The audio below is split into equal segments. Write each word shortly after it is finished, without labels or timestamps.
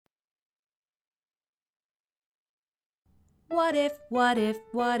What if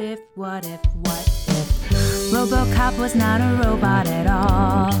RoboCop was not a robot at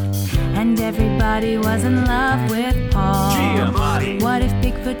all, and everybody was in love with Paul? Giamatti. What if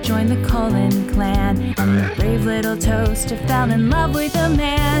Bigfoot joined the Cullen clan, and the brave little toaster fell in love with a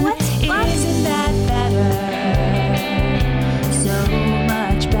man? Isn't that better? So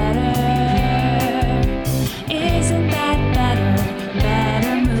much better. Isn't that better?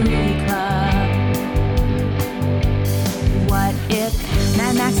 Better Movie Club. What if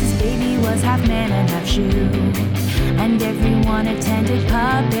Mad Max's baby was half man and half shoe, and everyone attended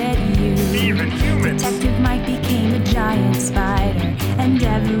Puppet U? Even humans. Detective Mike became a giant spider, and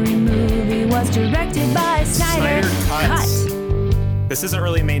every movie was directed by Snyder. Cut. This isn't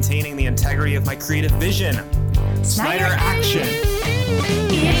really maintaining the integrity of my creative vision. Snyder action.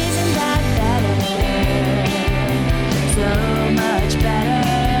 Isn't that better? So much better.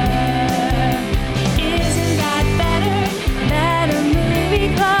 Isn't that better? Better Movie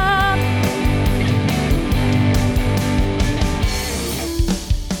Club.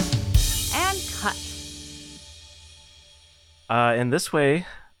 And cut. In this way,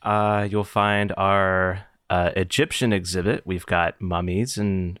 you'll find our Egyptian exhibit. We've got mummies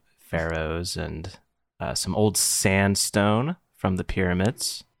and pharaohs and some old sandstone from the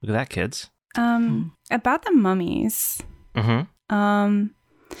pyramids. Look at that, kids. About the mummies. Mm-hmm.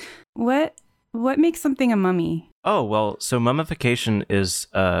 What makes something a mummy? Oh, well, so mummification is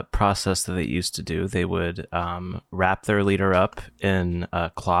a process that they used to do. They would wrap their leader up in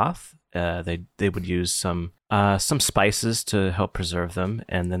a cloth. They would use some spices to help preserve them,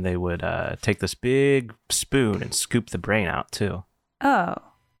 and then they would take this big spoon and scoop the brain out too. Oh,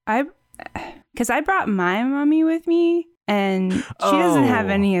 because I brought my mummy with me, and she doesn't have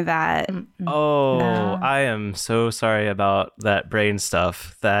any of that. Oh, No. I am so sorry about that brain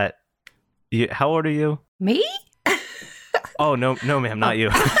stuff. How old are you? Me? Oh, no, ma'am, not you.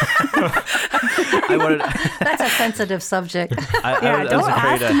 I wanted. That's a sensitive subject. I was Don't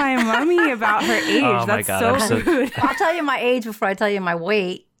afraid ask my mummy about her age. Oh my That's God, so I'm so- rude. I'll tell you my age before I tell you my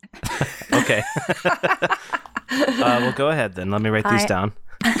weight. Okay. Well, go ahead then. Let me write these down.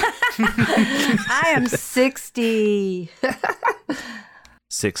 I am 60.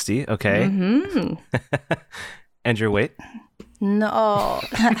 60. Okay. Mm-hmm. And your weight? No.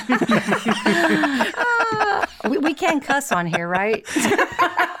 We can't cuss on here, right?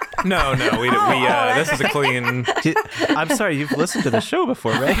 No, this is a clean. I'm sorry, you've listened to the show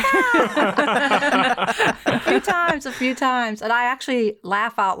before, right? A few times. And I actually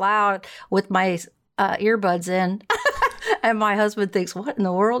laugh out loud with my earbuds in. And my husband thinks, what in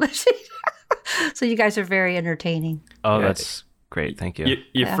the world is she? So you guys are very entertaining. Oh, Yeah. that's great. Thank you.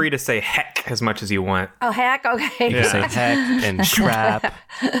 You're free to say heck as much as you want. Oh, heck? Okay. You say heck and schrap.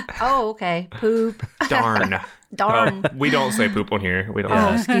 Oh, okay. Poop. Darn. Darn. We don't say poop on here. We don't.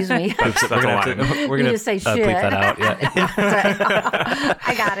 Oh, excuse me. That's a line. We're You gonna just say bleep shit. that out. Yeah. That's right.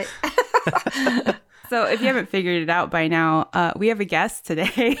 I got it. So if you haven't figured it out by now, we have a guest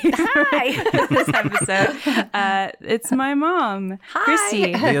today. Hi. This episode. It's my mom, Hi.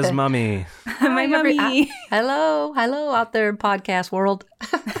 Christy. Leah's mummy. My mummy. Hello out there in podcast world.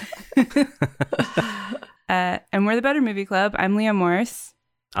 And we're the Better Movie Club. I'm Leah Morris.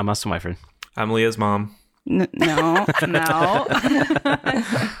 I'm Austin Wyford. I'm Leah's mom. No.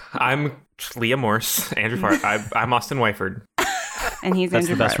 I'm Leah Morse. Andrew Fart. I'm Austin Wyford. And he's That's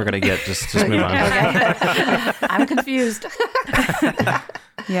Andrew the best we're Bartlett. gonna get. Just move on. Okay. I'm confused.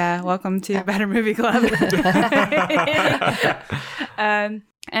 Yeah, welcome to Better Movie Club.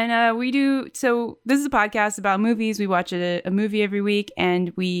 We do, so this is a podcast about movies. We watch a movie every week,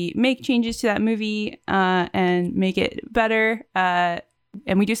 and we make changes to that movie and make it better.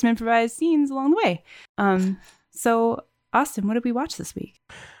 And we do some improvised scenes along the way. So, Austin, what did we watch this week?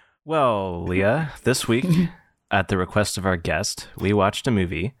 Well, Leah, this week, at the request of our guest, we watched a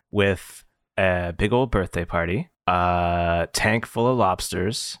movie with a big old birthday party, a tank full of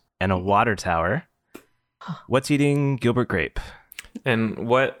lobsters, and a water tower. What's eating Gilbert Grape? And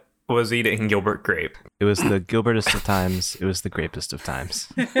what was eating Gilbert Grape? It was the Gilbertest of times. It was the grapest of times.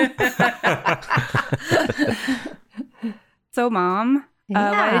 So, Mom,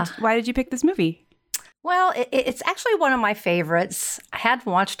 Yeah. why did you pick this movie? Well, it's actually one of my favorites. I hadn't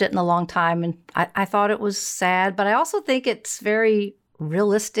watched it in a long time, and I thought it was sad, but I also think it's very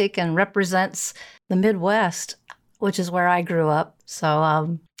realistic and represents the Midwest, which is where I grew up.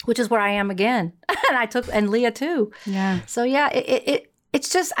 So, which is where I am again, and Leah too. Yeah. So yeah, it's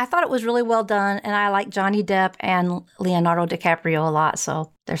just I thought it was really well done, and I like Johnny Depp and Leonardo DiCaprio a lot.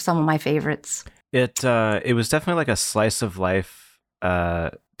 So they're some of my favorites. It was definitely like a slice of life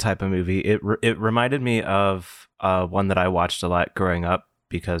type of movie. It reminded me of one that I watched a lot growing up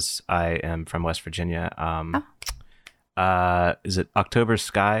because I am from West Virginia. Is it October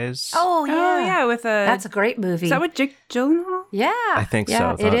Skies? Oh yeah, with that's a great movie. Is that with Jake Gyllenhaal? Yeah, I think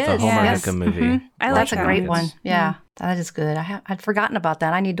yeah, so. it The is. Homer Yes. Hickam movie. Mhm. I like That's a that great movie. one. Yeah, that is good. I'd forgotten about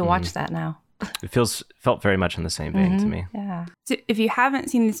that. I need to watch that now. It felt very much in the same vein to me. Yeah. So if you haven't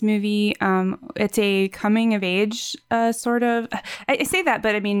seen this movie, it's a coming of age sort of. I say that,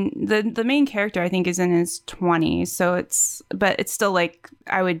 but I mean the main character I think is in his 20s, so it's still like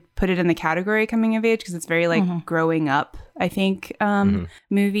I would put it in the category coming of age because it's very like growing up. I think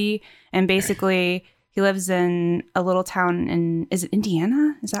movie, and basically he lives in a little town in, is it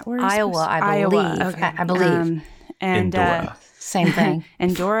Indiana? Is that where it's Iowa, supposed to- I believe. Okay. I believe. And Endora. Same thing.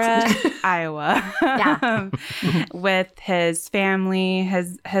 Endora, Iowa. Yeah. With his family.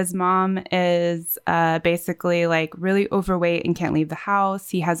 His mom is basically like really overweight and can't leave the house.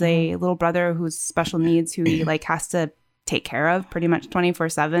 He has a little brother who's special needs who he like has to take care of pretty much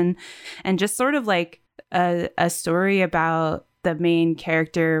 24/7. And just sort of like a story about the main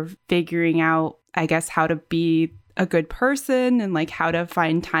character figuring out, I guess, how to be a good person and like how to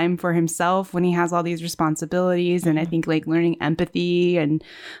find time for himself when he has all these responsibilities. And I think like learning empathy and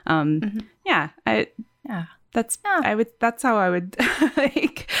that's how I would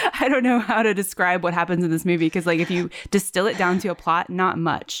like, I don't know how to describe what happens in this movie because like if you distill it down to a plot, not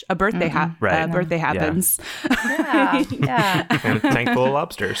much. A birthday birthday happens. Yeah. Yeah. And a tank full of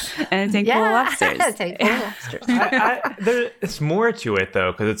lobsters. And a tank full of lobsters. Tank full of lobsters. It's more to it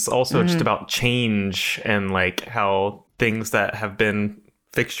though, because it's also just about change and like how things that have been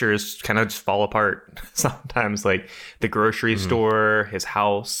fixtures kind of just fall apart sometimes, like the grocery store, his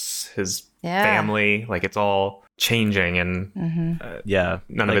house, his family, like it's all changing and none of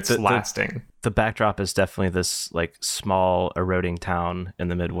Like, it's lasting. The backdrop is definitely this like small eroding town in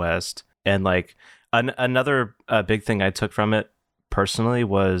the Midwest, and like another big thing I took from it personally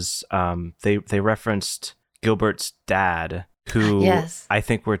was they referenced Gilbert's dad, who I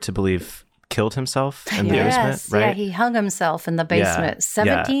think we're to believe killed himself in the basement, right? Yeah, he hung himself in the basement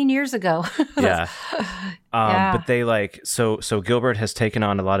 17 years ago. Yeah. But they like so Gilbert has taken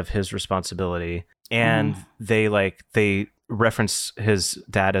on a lot of his responsibility, and they reference his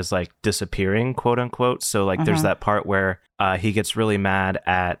dad as like disappearing, quote unquote. So like there's that part where he gets really mad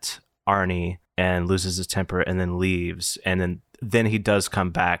at Arnie and loses his temper and then leaves, and then he does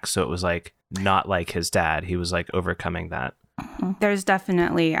come back. So it was like not like his dad. He was like overcoming that. There's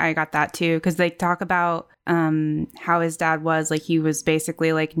definitely, I got that too, because they talk about how his dad was like, he was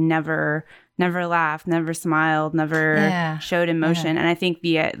basically like never laughed, never smiled, never showed emotion. And I think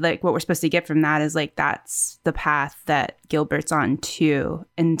the like what we're supposed to get from that is like that's the path that Gilbert's on too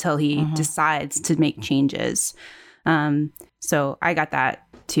until he decides to make changes. So I got that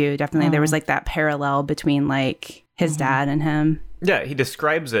too. Definitely, there was like that parallel between like his dad and him. Yeah, he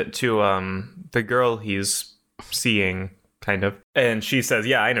describes it to the girl he's seeing, kind of. And she says,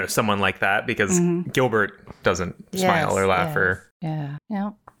 yeah, I know someone like that, because Gilbert doesn't smile or laugh or... Yeah.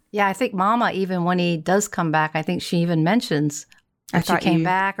 Yeah, I think Mama, even when he does come back, I think she even mentions that she came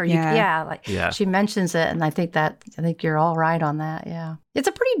back, or she mentions it, and I think you're all right on that. Yeah. It's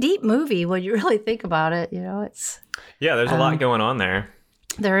a pretty deep movie when you really think about it, you know. It's there's a lot going on there.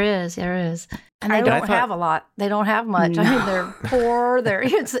 There is. And they don't have a lot. They don't have much. No. I mean, they're poor.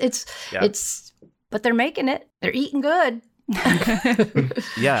 It's but they're making it. They're eating good.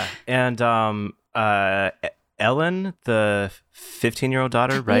 Yeah, and Ellen, the 15-year-old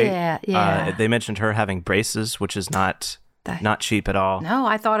daughter, right? Yeah. They mentioned her having braces, which is not cheap at all. No,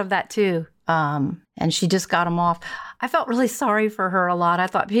 I thought of that too. And she just got them off. I felt really sorry for her a lot. I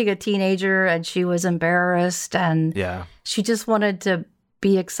thought being a teenager and she was embarrassed, and she just wanted to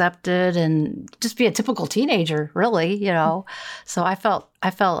be accepted and just be a typical teenager, really, you know. So I felt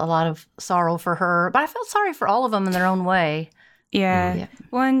a lot of sorrow for her, but I felt sorry for all of them in their own way. Yeah.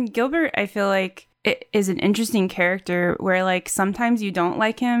 Well, and Gilbert, I feel like it is an interesting character where like sometimes you don't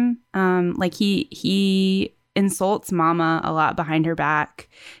like him. Like he insults Mama a lot behind her back,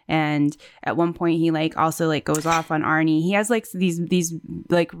 and at one point he like also like goes off on Arnie. He has like these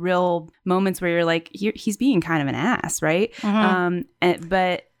like real moments where you're like he's being kind of an ass, right?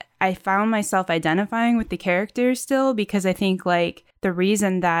 But I found myself identifying with the character still, because I think like the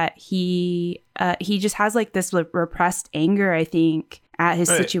reason that he just has like this repressed anger, I think, at his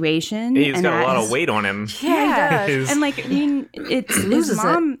situation. He's got a lot of weight on him. Yeah, he does. And like, I mean, it's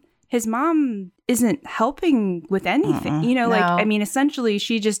his mom isn't helping with anything, you know, like, I mean, essentially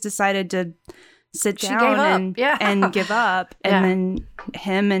she just decided to sit down and give up. And then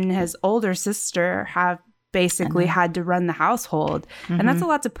him and his older sister have basically had to run the household. And that's a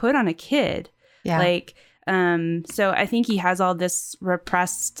lot to put on a kid. Yeah. Like, so I think he has all this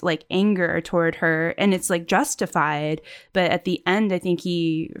repressed like anger toward her, and it's like justified. But at the end, I think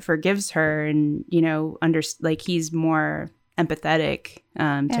he forgives her, and like he's more empathetic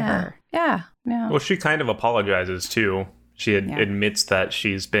to her. Yeah. Yeah. Well, she kind of apologizes too. She admits that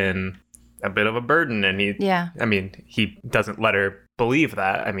she's been a bit of a burden, and he doesn't let her believe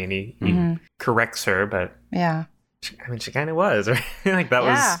that. I mean, he corrects her, but she kind of was, right? Like that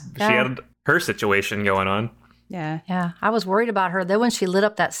was she had her situation going on. Yeah. I was worried about her. Then when she lit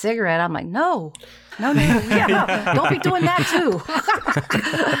up that cigarette, I'm like, no, don't be doing that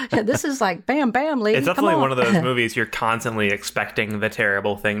too. This is like, bam, bam, lady. It's definitely one of those movies you're constantly expecting the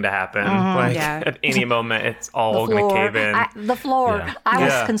terrible thing to happen. At any moment, it's all going to cave in. The floor. Yeah. I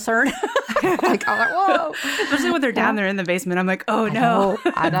was concerned. like, whoa. Especially when they're down there in the basement. I'm like, oh no.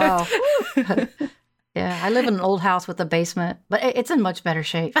 I know. Yeah, I live in an old house with a basement, but it's in much better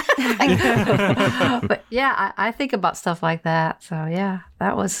shape. But yeah, I think about stuff like that. So yeah,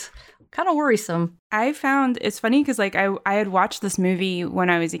 that was kind of worrisome. I found it's funny because like I had watched this movie when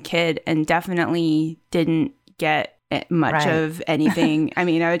I was a kid and definitely didn't get much of anything. I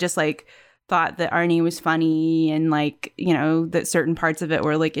mean, I would just like thought that Arnie was funny and like, that certain parts of it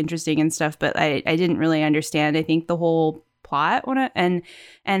were like interesting and stuff, but I didn't really understand, I think, the whole plot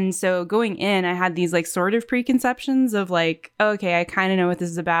and so going in, I had these like sort of preconceptions of like, oh, okay, I kind of know what this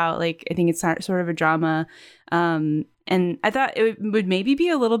is about. Like, I think it's sort of a drama. And I thought it would maybe be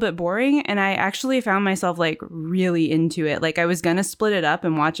a little bit boring. And I actually found myself like really into it. Like I was going to split it up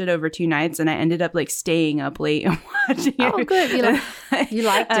and watch it over 2 nights. And I ended up like staying up late and watching it. Oh, good. You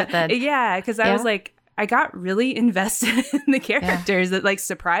liked it then. Yeah. Because I was like, I got really invested in the characters that like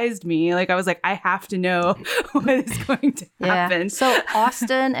surprised me. Like I was like, I have to know what is going to happen. So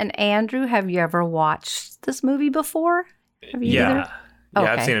Austin and Andrew, have you ever watched this movie before? Have you either?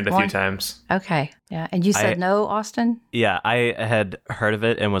 Yeah, I've seen it a few times. Okay. Yeah. And you said no, Austin? Yeah, I had heard of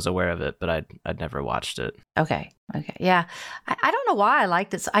it and was aware of it, but I'd never watched it. Okay. Yeah. I don't know why I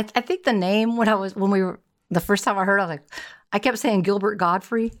liked it. So I think the name the first time I heard it, I was like, I kept saying Gilbert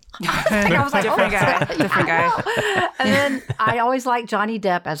Godfrey. I was like, different guy. And then I always liked Johnny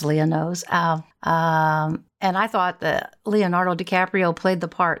Depp, as Leah knows. And I thought that Leonardo DiCaprio played the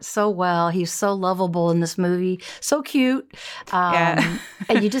part so well. He's so lovable in this movie, so cute. And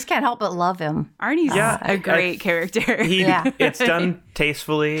you just can't help but love him. Arnie's a great character. It's done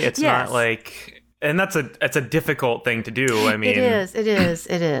tastefully. It's not like... And that's a difficult thing to do. I mean... It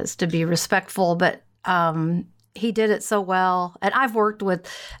is to be respectful, but... he did it so well. And I've worked with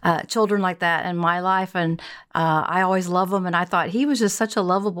children like that in my life, and I always love them. And I thought he was just such a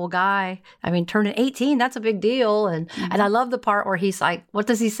lovable guy. I mean, turning 18, that's a big deal. And I love the part where he's like, what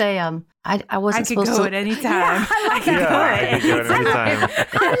does he say? I wasn't supposed to. I could go at any time. Yeah, I love that I could go at any time.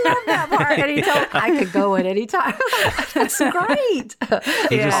 I love that part. And he told I could go at any time. That's great.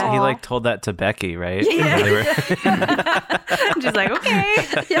 He like told that to Becky, right? Yeah. Just like, okay.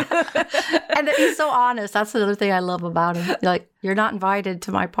 Yeah. And he's so honest. That's another thing I love about him. Like, you're not invited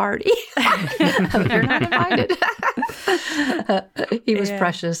to my party. You're not invited. He was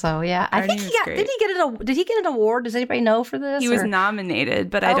precious. So yeah, I think he got. Did he get an award? Does anybody know for this? He was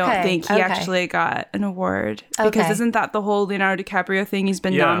nominated, but I don't think he actually got an award because isn't that the whole Leonardo DiCaprio thing? He's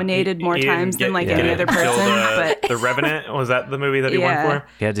been nominated more times than like any other person. But The Revenant, was that the movie that he won for?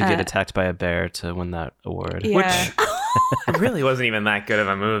 He had to get attacked by a bear to win that award. Which it really wasn't even that good of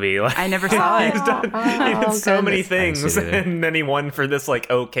a movie. Like, I never saw it. He did so many things, and then he won for this like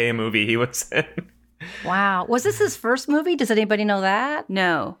okay movie he was in. Wow. Was this his first movie? Does anybody know that?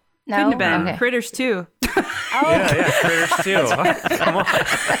 No. Couldn't have been. Okay. Critters 2. Yeah, Critters 2. Come on.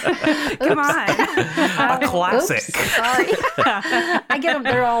 Come on. A classic. Oops, sorry. I get them.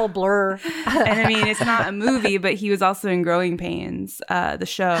 They're all a blur. And I mean, it's not a movie, but he was also in Growing Pains, the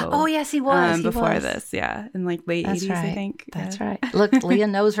show. Oh, yes, he was. Before this, in like late 80s, right. I think. That's right. Look, Leah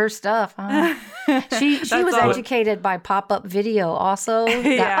knows her stuff, huh? She was educated by Pop-Up Video also.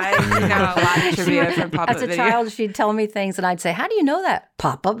 Yeah, I know a lot of trivia from Pop-Up Video. As a Video. child, she'd tell me things, and I'd say, how do you know that?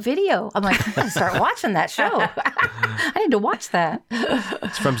 Pop-Up Video. I'm like, I'm going to start watching that show. I need to watch that.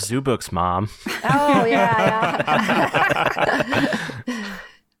 It's from Zoo Books, Mom. Oh, yeah.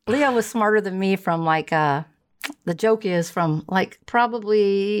 Leah was smarter than me from like, the joke is from like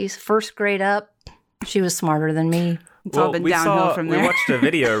probably first grade up. She was smarter than me. It's all been downhill from there. We watched a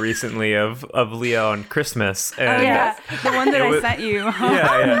video recently of Leah on Christmas. And the one that I sent you.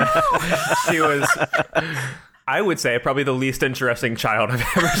 Yeah. She was... I would say probably the least interesting child I've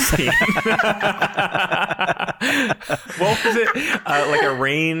ever seen. What was it? Like a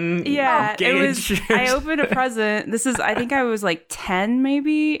rain gauge? It was. I opened a present. I think I was like 10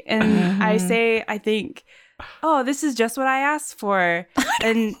 maybe, and I think, oh, this is just what I asked for,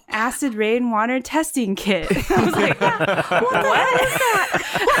 an acid rainwater testing kit. I was like, what is that?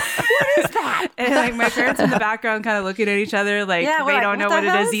 What is that? And like my parents in the background kind of looking at each other like they don't know what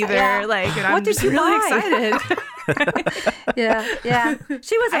it is either. Yeah. Like, and I'm just really excited. Yeah.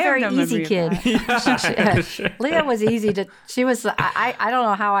 She was a very easy kid. Leah was easy to. She was. I don't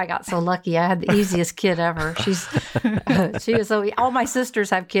know how I got so lucky. I had the easiest kid ever. She was so. All my sisters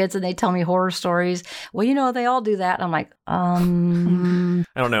have kids, and they tell me horror stories. Well, they all do that. And I'm like, I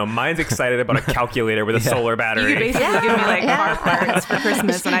don't know. Mine's excited about a calculator with a solar battery. You could basically give me like car parts for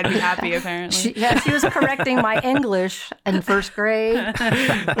Christmas, and I'd be happy. Apparently, she was correcting my English in first grade,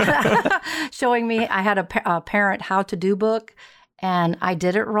 showing me I had a parent how-to-do book, and I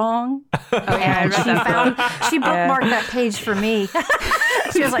did it wrong. And she bookmarked that page for me.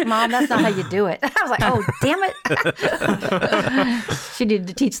 She was like, "Mom, that's not how you do it." I was like, "Oh, damn it!" She needed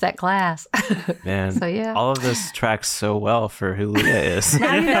to teach that class. Man, so yeah, all of this tracks so well for who Leah is.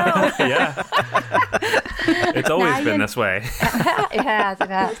 Now you know. Yeah, it's always been this way. It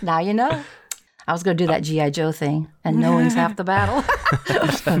has. Now you know. I was going to do that G.I. Joe thing, and knowing's half the battle.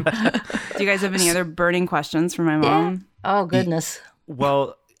 Do you guys have any other burning questions for my mom? Yeah. Oh, goodness.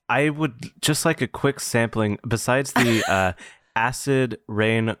 Well, I would just like a quick sampling, besides the acid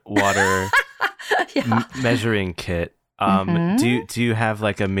rainwater measuring kit. Do you have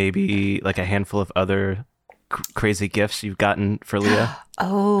like maybe a handful of other crazy gifts you've gotten for Leah?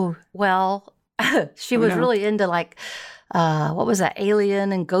 Oh, well, she was really into what was that,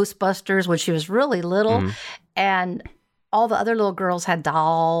 Alien and Ghostbusters when she was really little. And all the other little girls had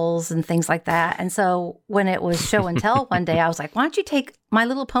dolls and things like that. And so when it was show and tell one day, I was like, why don't you take My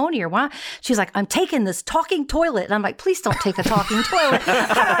Little Pony? Or why? She's like, I'm taking this talking toilet. And I'm like, please don't take a talking toilet.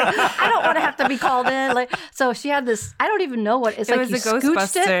 I don't want to have to be called in. So she had this, I don't even know what it's like. It was the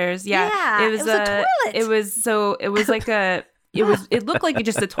Ghostbusters. Yeah. It was a toilet. It was like a... It looked like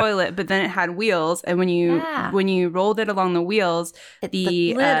just a toilet, but then it had wheels, and when you rolled it along the wheels,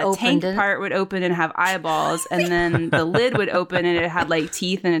 the tank part would open and have eyeballs, and then the lid would open and it had like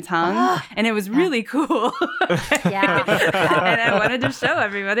teeth and a tongue, and it was really cool. Yeah, and I wanted to show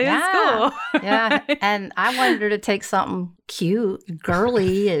everybody. It was cool. Yeah, and I wanted her to take something cute,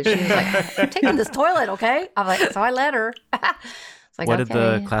 girly, and she was like, "I'm taking this toilet, okay?" I'm like, so I let her. Like, what did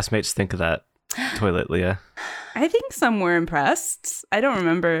the classmates think of that toilet, Leah? I think some were impressed. I don't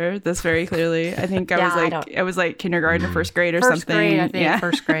remember this very clearly. I think I was like kindergarten or first grade or first something. Grade, I think.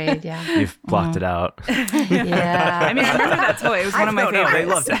 First grade, yeah. You've blocked it out. Yeah. I mean, I remember that toy. It was one of my favorites. They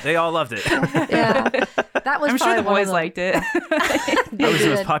loved it. They all loved it. Yeah. That was I'm sure the boys liked it. I was the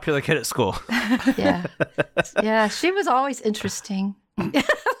most popular kid at school. Yeah. Yeah, she was always interesting.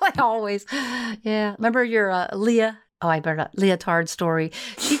 Like always. Yeah. Remember your Leah? Oh, I better not. Leotard story.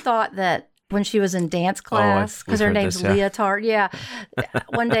 She thought that when she was in dance class, because her name's Leotard. Yeah.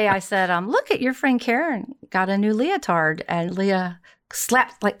 One day I said, look at your friend Karen got a new leotard. And Leah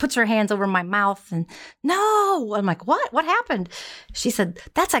puts her hands over my mouth and no. I'm like, what? What happened? She said,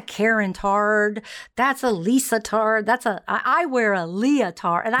 that's a Karen tard. That's a Lisa tard. I wear a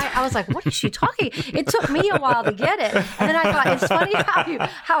leotard. And I was like, what is she talking? It took me a while to get it. And then I thought, it's funny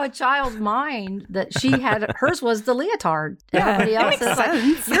how a child's mind that she had, hers was the leotard. Yeah, everybody else is like,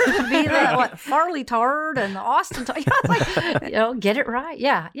 yours would be the Farley tard and the Austin tard. Get it right.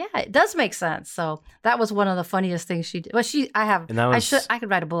 Yeah. Yeah. It does make sense. So that was one of the funniest things she did. Well, I could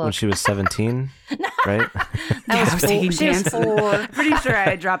write a book. When she was 17, right? She was 4. Pretty sure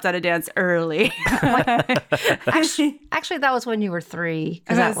I dropped out of dance early. Actually, that was when you were 3.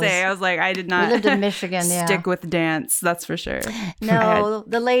 I was like, I did not. We lived in Michigan. Stick with dance. That's for sure. No,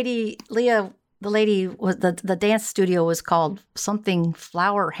 the lady Leah. The lady was the dance studio was called something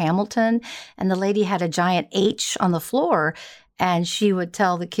Flower Hamilton, and the lady had a giant H on the floor. And she would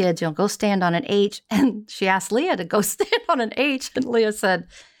tell the kids, go stand on an H. And she asked Leah to go stand on an H. And Leah said,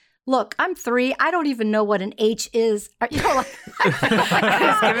 look, I'm 3. I don't even know what an H is. I was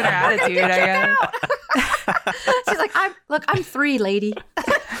giving her attitude, I guess. She's like, I'm 3, lady.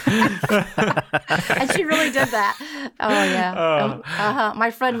 And she really did that. Oh, yeah. My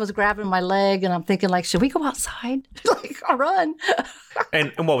friend was grabbing my leg, and I'm thinking, should we go outside? Run.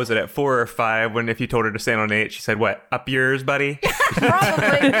 And what was it, at 4 or 5, when if you told her to stand on 8, she said, what, up yours, buddy?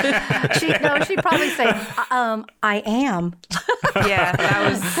 Probably. She'd probably say, I am. Yeah,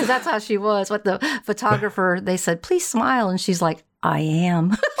 that was... Because that's how she was. What the photographer, they said, please smile. And she's like, I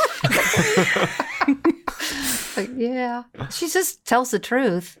am. Like, yeah. She just tells the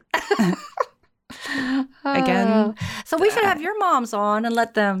truth. Again. So we should have your moms on and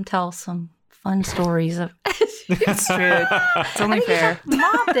let them tell some fun stories of It's true. It's only fair.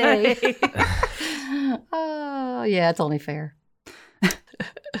 Mom Day. Oh, yeah, it's only fair.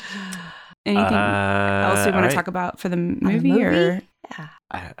 Anything else we want to talk about for the movie? Or Yeah.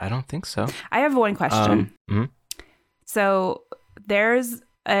 I don't think so. I have one question. So there's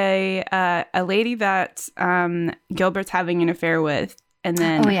a lady that Gilbert's having an affair with, and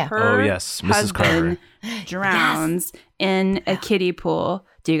then her yes, Mrs. husband Carver drowns in a kiddie pool.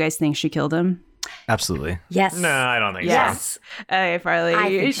 Do you guys think she killed him? Absolutely. Yes. No, I don't think Yes. Okay, Farley. I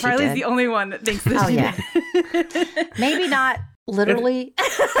think she Farley's did. the only one that thinks that Oh, she yeah. did. Maybe not literally.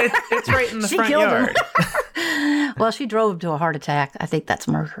 so. It's right in the She front killed him. yard. Well, she drove to a heart attack. I think that's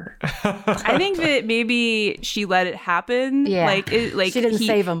murder. I think that maybe she let it happen. Yeah. Like She didn't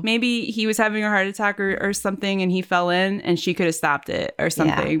save him. Maybe he was having a heart attack or something, and he fell in, and she could have stopped it or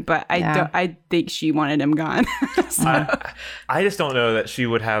something. But I think she wanted him gone. So, I just don't know that she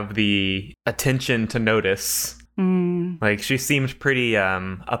would have the attention to notice. Like, she seemed pretty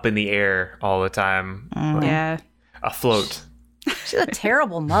up in the air all the time. Like, yeah. afloat. She's a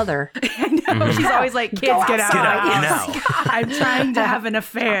terrible mother. I know. She's always like, kids, get out. Get out Yes. now. I'm trying to have an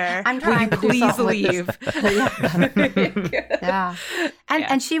affair. I'm trying Will to you do please something with leave? Yeah.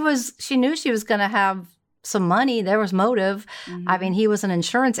 And she knew she was going to have some money. There was motive. I mean, he was an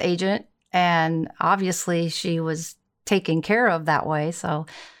insurance agent, and obviously she was taken care of that way. So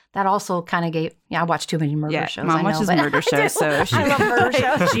that also kind of gave. I watch too many murder shows. Mom I know, watches but murder I do. shows, so I love murder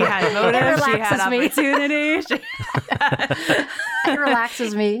shows. she had motive. It She had relaxes me. opportunity. It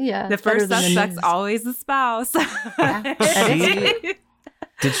relaxes me. Yeah, The it's better first than the suspect's news. always the spouse.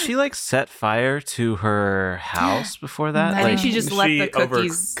 Did she like set fire to her house before that? I Like, think she just let the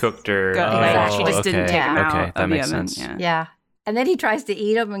cookies overcooked her. go. Like, she just didn't okay. take them out Okay, that of the makes oven. sense. Yeah. Yeah. And then he tries to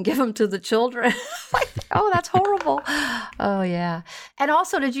eat them and give them to the children. Like, oh, that's horrible. Oh, yeah. And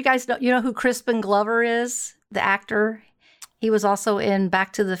also, did you guys know, who Crispin Glover is, the actor? He was also in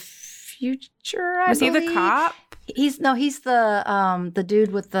Back to the Future, I Was he the believe. cop? He's the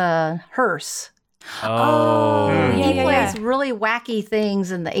dude with the hearse. Oh, He yeah, plays yeah. really wacky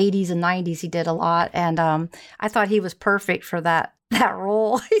things in the 80s and 90s. He did a lot. And I thought he was perfect for that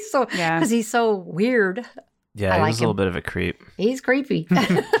role. Because he's so weird. yeah, I he like was a little him. bit of a creep. He's creepy.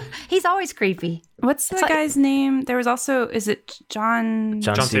 He's always creepy. What's the It's like- guy's name? There was also, is it John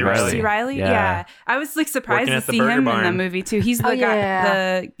John John C. C. Reilly. C. Riley? Yeah. Yeah. I was like surprised Working to at the see Burger him in Barn. that movie too. He's the Oh,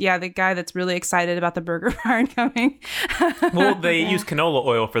 guy, yeah. the guy that's really excited about the Burger Barn coming. Well, they use canola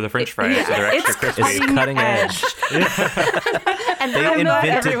oil for the French fries, so they're extra crispy. It's cutting edge. And They real milk-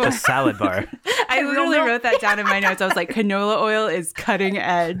 invented the salad bar. I literally wrote that down in my notes. I was like, canola oil is cutting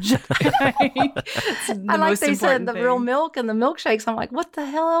edge. It's the I like most they said important the thing. real milk and the milkshakes. I'm like, what the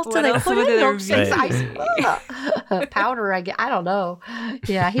hell else do What they else put would in there milkshakes? be? Ice powder, I don't know.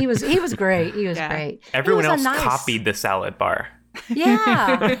 Yeah, he was great. He was Yeah. great. Everyone He else was a nice- copied the salad bar.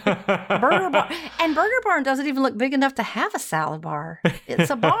 Yeah, Burger Barn, and Burger Barn doesn't even look big enough to have a salad bar. It's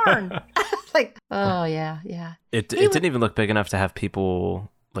a barn. Like, oh yeah. It didn't even look big enough to have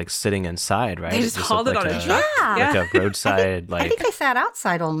people like sitting inside, right? They just looked hauled it like on a truck. Yeah. like a roadside, I like think they sat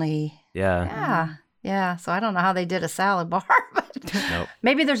outside only. yeah. Yeah. So I don't know how they did a salad bar, but Nope.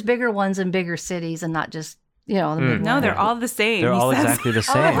 maybe there's bigger ones in bigger cities and not just the Midwest. No, they're all the same. They're he all says. exactly the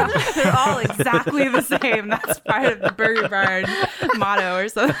same. They're all exactly the same. That's part of the Burger Barn motto or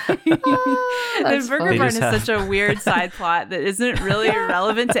something. The that's Burger funny. Barn They is just such a weird side plot that isn't really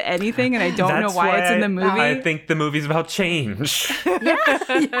relevant to anything, and I don't know That's why it's in the movie. I think the movie's about change.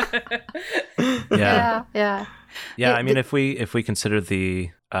 Yeah. Yeah. I mean, if we consider the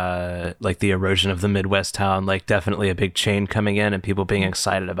like the erosion of the Midwest town, like definitely a big chain coming in and people being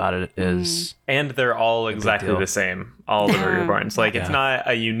excited about it is And they're all exactly deal. the same. All the Burger Barns. Like, it's Yeah. not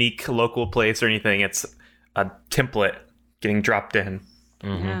a unique local place or anything. It's a template getting dropped in.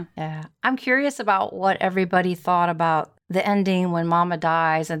 Yeah. Yeah. I'm curious about what everybody thought about the ending when Mama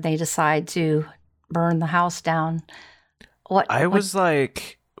dies and they decide to burn the house down. I was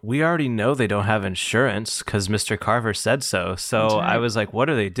like, we already know they don't have insurance because Mr. Carver said so. So That's right. I was like, what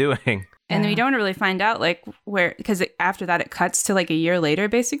are they doing? And we don't really find out like where, because after that it cuts to like a year later,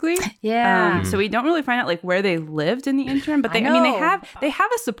 basically. Yeah. So we don't really find out like where they lived in the interim. But I they, I mean, know. they have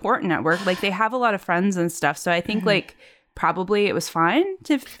a support network. Like they have a lot of friends and stuff. So I think like probably it was fine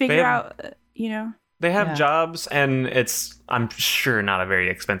to figure have- out, you know. They have Yeah. jobs, and it's, I'm sure, not a very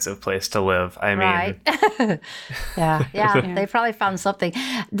expensive place to live. I mean, Right. yeah. They probably found something.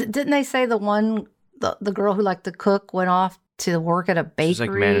 Didn't they say the girl who liked to cook went off to work at a bakery. She's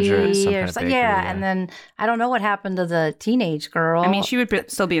like manager at some kind of something. bakery, Yeah, yeah. and then I don't know what happened to the teenage girl. I mean, she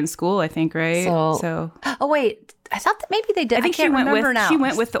would still be in school, I think, right? So- Oh wait, I thought that maybe they did. I think can't she went remember with now. she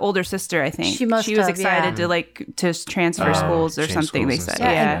went with the older sister. I think She must was have, excited yeah. to transfer schools or change something. They schools and said,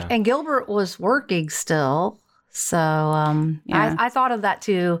 stuff. yeah. And Gilbert was working still. So Yeah. I thought of that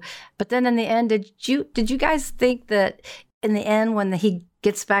too. But then in the end, did you guys think that in the end when he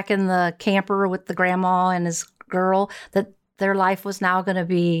gets back in the camper with the grandma and his girl that their life was now going to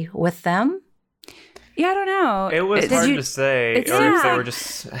be with them? Yeah, I don't know. It was Did hard you- to say, it or if seems they like- were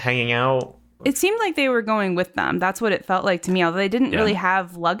just hanging out. It seemed like they were going with them. That's what it felt like to me. Although they didn't Yeah. really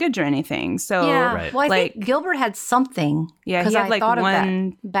have luggage or anything. So Yeah. Right. Well, I like- think Gilbert had something. yeah, 'cause he had I like thought of that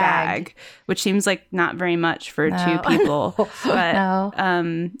one bag, which seems like not very much for No. two people. But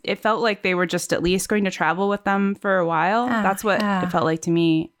No. it felt like they were just at least going to travel with them for a while. Yeah, That's what yeah. it felt like to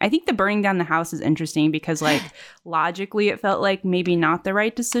me. I think the burning down the house is interesting because like logically it felt like maybe not the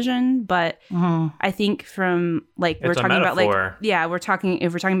right decision, but Mhm. I think from like we're It's a talking about like metaphor. yeah, we're talking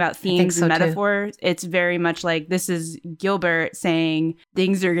if we're talking about think themes so, and too. metaphors, it's very much like this is Gilbert saying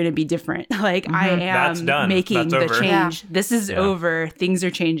things are going to be different. Like I am That's done. making That's the over. change. This is Yeah. over. Things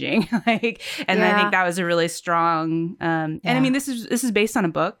are changing. Like and I Yeah. think that was a really strong and I Yeah. mean this is based on a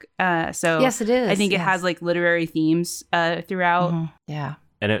book. So Yes, it is. I think it yes. has like literary themes throughout. Mhm. Yeah.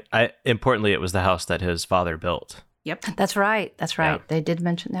 And importantly, it was the house that his father built. Yep. That's right. That's right. Yeah. They did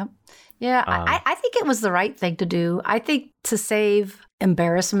mention that. Yeah, I think it was the right thing to do. I think to save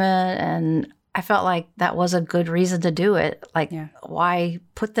embarrassment, and I felt like that was a good reason to do it. Like, Yeah. why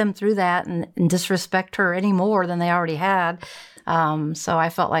put them through that and disrespect her any more than they already had? So I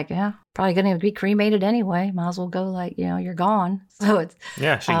felt like, yeah, probably going to be cremated anyway. Might as well go like, you're gone. So it's,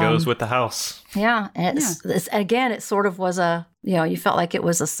 Yeah, she goes with the house. yeah. And it's again, it sort of was you felt like it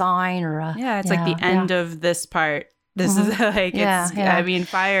was a sign or a. Yeah, it's like the end of this part. This is like Yeah, it's yeah. I mean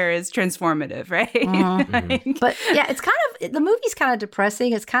fire is transformative, right? Mhm. Like- But yeah, it's kind of the movie's kind of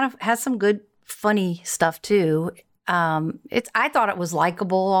depressing. It's kind of has some good funny stuff too. I thought it was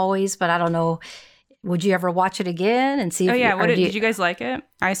likable always, but I don't know. Would you ever watch it again and see? Oh if yeah, or did you guys like it?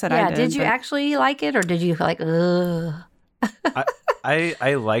 I said Yeah, I did. did you but- actually like it, or did you like? Ugh.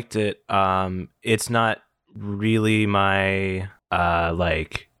 I liked it. It's not really my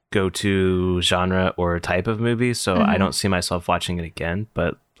like go-to genre or type of movie, so I don't see myself watching it again.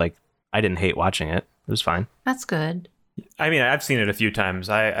 But like, I didn't hate watching it. It was fine. That's good. I mean, I've seen it a few times.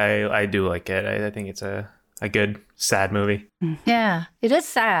 I do like it. I think it's a good sad movie. Yeah, it is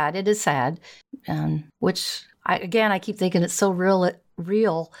sad. It is sad, which I keep thinking it's so real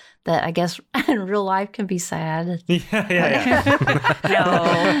that I guess in real life can be sad. Yeah.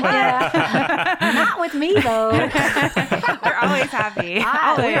 Yeah. Not with me though. They're always happy.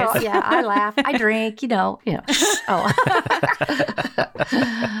 Always. I laugh. I drink. Oh.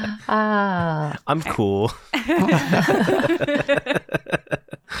 I'm cool.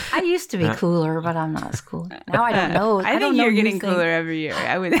 I used to be cooler, but I'm not as cool now. I don't know. I don't think know you're new getting things. cooler every year.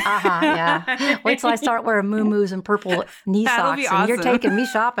 I would. Yeah. Wait till I start wearing moo-moos and purple knee That'll socks, be and you're awesome. taking me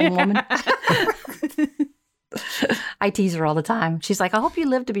shopping, woman. I tease her all the time. She's like, "I hope you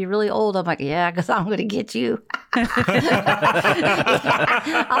live to be really old." I'm like, "Yeah, because I'm going to get you." I'll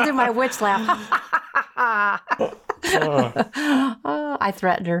do my witch laugh. I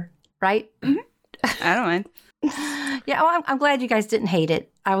threatened her, right? I don't mind. Yeah, well, I'm glad you guys didn't hate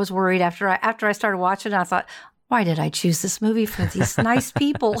it. I was worried after I started watching it. I thought, why did I choose this movie for these nice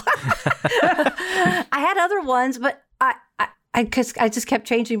people? I had other ones, but I just kept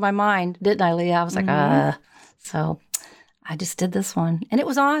changing my mind, didn't I, Leah? I was like, so I just did this one, and it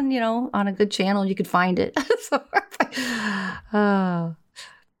was on, on a good channel. You could find it. So,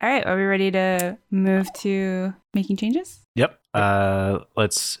 All right, are we ready to move to making changes? Yep.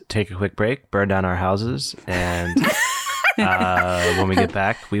 Let's take a quick break, burn down our houses, and when we get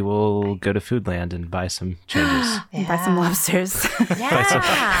back, we will go to Foodland and buy some changes. And buy some lobsters.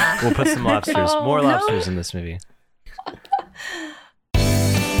 yeah. We'll put some lobsters, Oh, more no. lobsters in this movie.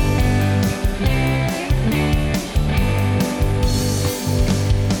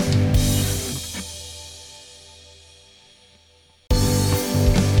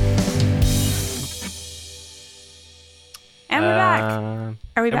 And we're back.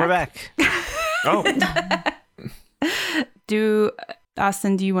 Are we And back? we're back. Oh,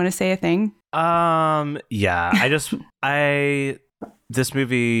 Austin, do you want to say a thing? Yeah, this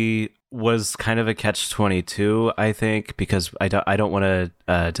movie was kind of a catch-22, I think, because I don't want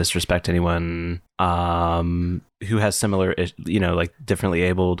to disrespect anyone who has similar, like differently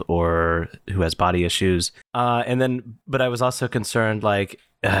abled or who has body issues. But I was also concerned, like,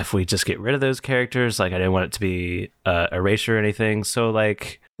 if we just get rid of those characters, like I didn't want it to be erasure or anything. So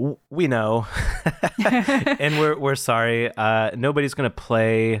like we know, and we're sorry. Nobody's gonna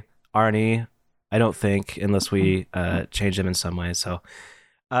play Arnie, I don't think, unless we change him in some way. So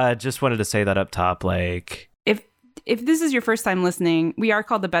just wanted to say that up top, like. If this is your first time listening, we are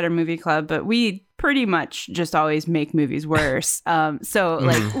called the Better Movie Club, but we pretty much just always make movies worse. So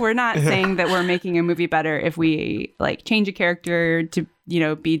like we're not saying that we're making a movie better if we like change a character to,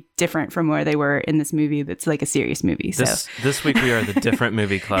 be different from where they were in this movie that's like a serious movie. So This week we are the Different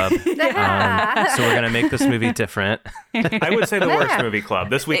Movie Club. So we're going to make this movie different. I would say the worst movie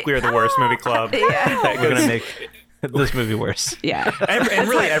club. This week we are the worst movie club. Yeah. We're going to make this movie worse. Yeah. And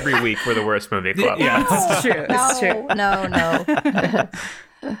really every week we're the worst movie club. Yeah. It's true. It's true. No.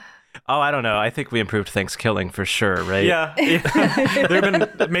 Oh, I don't know. I think we improved Thanksgiving for sure, right? Yeah. There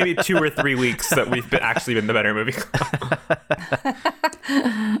have been maybe 2 or 3 weeks that we've actually been the better movie club.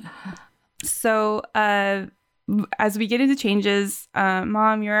 So as we get into changes,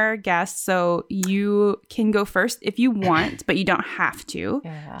 Mom, you're our guest, so you can go first if you want, but you don't have to.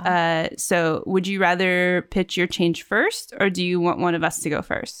 Yeah. So would you rather pitch your change first, or do you want one of us to go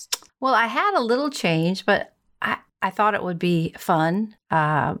first? Well, I had a little change, but I thought it would be fun.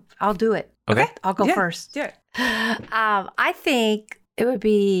 I'll do it. Okay. I'll go Yeah, first. do it. I think it would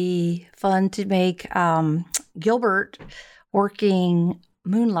be fun to make Gilbert working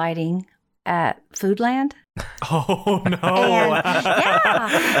moonlighting at Foodland. Oh no.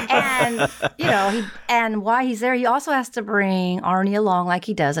 And while he's there, he also has to bring Arnie along like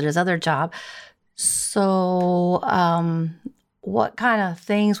he does at his other job. So what kind of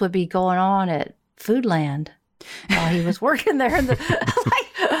things would be going on at Foodland while he was working there? In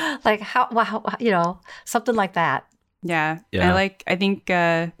the, like how something like that. Yeah. Yeah. I think we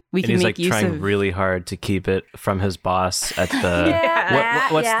And can he's make like use trying of really hard to keep it from his boss at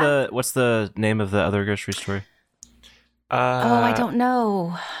the. What's the name of the other grocery store? I don't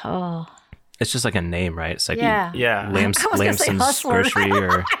know. Oh, It's just like a name, right? It's like yeah. Yeah. I was gonna say Lamson's Hustler. Grocery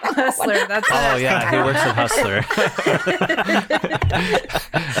or. Hustler. That's Oh yeah, he works at Hustler.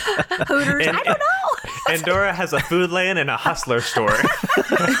 Hooters. And- I don't know. And Dora has a Foodland and a Hustler store.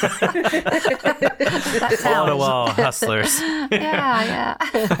 That Wall to sounds. wall hustlers. Yeah.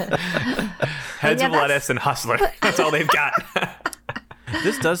 Heads Yeah, of lettuce and Hustler. That's all they've got.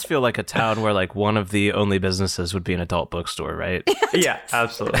 This does feel like a town where like one of the only businesses would be an adult bookstore, right? Yeah,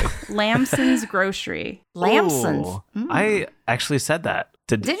 absolutely. Lamson's Grocery. Lamson's. Ooh, I actually said that.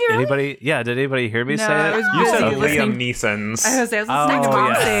 Did you really? anybody? Yeah, did anybody hear me No, say I it? was You said busy Liam listening. Neeson's. I was listening to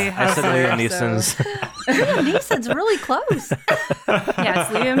Mom say I said Hustler, Liam so- Neeson's. Liam Neeson's really close. Yeah, it's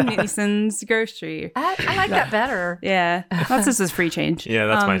Liam Neeson's Grocery. I like that better. Yeah, that's just his free change. Yeah,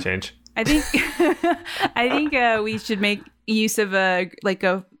 that's my change. I think we should make use of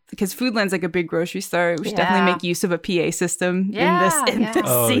because Foodland's like a big grocery store. We should definitely Yeah. make use of a PA system Yeah, in yeah. this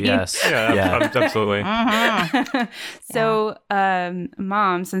Oh scene. yes. Yeah. Absolutely. So,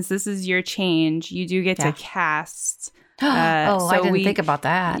 Mom, since this is your change, you do get to Yeah. cast. I so didn't we- think about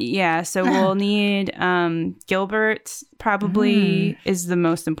that. Yeah, so we'll need Gilbert probably is the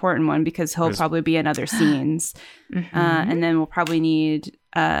most important one because he'll probably be in other scenes. And then we'll probably need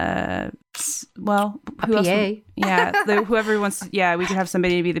who else? PA. Yeah, whoever wants to, yeah, we can have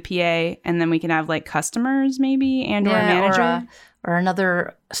somebody to be the PA and then we can have like customers maybe and or a manager. Or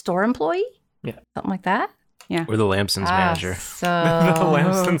another store employee. Yeah. Something like that. We're the Lamson's manager. So The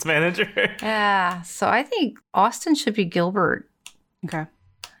Lamson's manager. yeah. So I think Austin should be Gilbert Okay.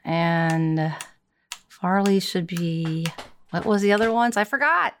 and Farley should be. What was the other ones? I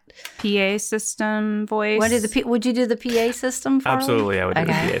forgot. PA system voice. Would you do the PA system? Farley? Absolutely, I would do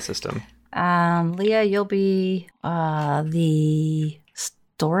Okay. the PA system. Leah, you'll be the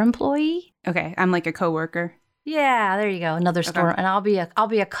store employee. Okay, I'm like a coworker. Yeah, there you go. Another store, and I'll be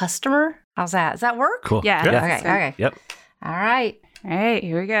a customer. How's that? Does that work? Cool. Yeah. Okay. So- Okay. Yep. All right. All right,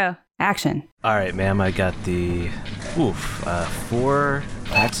 here we go. Action. All right, ma'am. I got the 4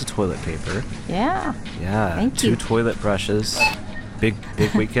 packs of toilet paper. Yeah. Yeah. Thank 2 you. toilet brushes. Big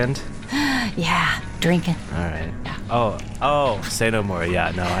weekend. Yeah. Drinking. All right. Oh, say no more.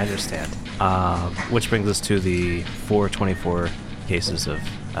 Yeah, no, I understand. Which brings us to the 424 cases of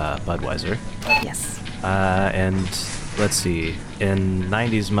Budweiser. Yes. And let's see, in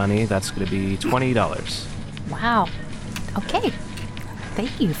 90s money, that's going to be $20. Wow. Okay.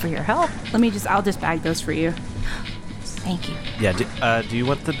 Thank you for your help. I'll just bag those for you. Thank you. Yeah, do you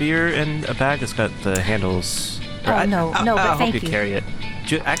want the beer in a bag? It's got the handles. Oh, no, but I hope thank you you. carry it.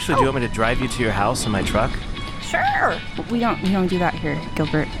 Do you want me to drive you to your house in my truck? Sure. We don't do that here,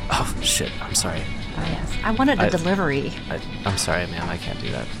 Gilbert. Oh, shit, I'm sorry. Oh, yes. I wanted a delivery. I'm sorry, ma'am. I can't do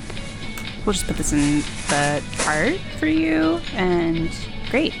that. We'll just put this in the cart for you, and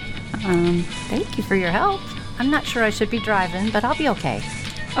great. Thank you for your help. I'm not sure I should be driving, but I'll be okay.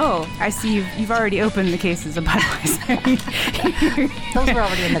 Oh, I see you've already opened the cases of Budweiser. Those were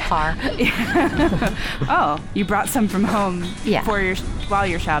already in the car. Oh, you brought some from home Yeah. while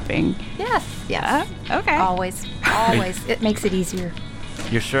you're shopping. Yes, yes. Okay. Always. It makes it easier.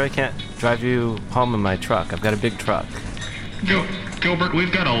 You're sure I can't drive you home in my truck? I've got a big truck. Gilbert,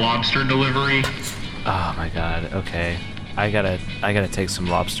 we've got a lobster delivery. Oh my god. Okay. I gotta take some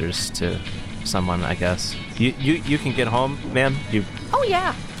lobsters to someone, I guess. You can get home, ma'am? Oh,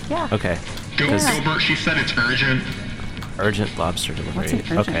 yeah. Yeah. Okay. Gilbert, she said it's urgent. Urgent lobster delivery. What's an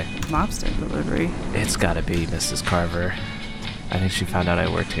urgent Okay. lobster delivery? It's gotta be Mrs. Carver. I think she found out I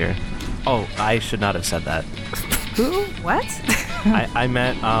worked here. Oh, I should not have said that. Who? What? I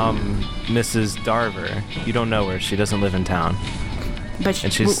meant Mrs. Darver. You don't know her. She doesn't live in town. But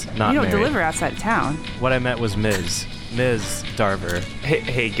And she's not You don't married. deliver outside of town. What I meant was Ms. Darver.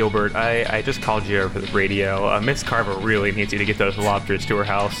 Hey, Gilbert, I just called you over the radio. Miss Carver really needs you to get those lobsters to her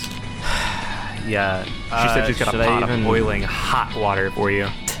house. Yeah. She said she's got a should I pot even- of boiling hot water for you.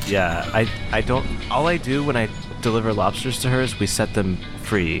 Yeah, I don't. All I do when I deliver lobsters to her is we set them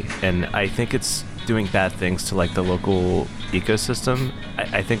free, and I think it's doing bad things to like the local ecosystem.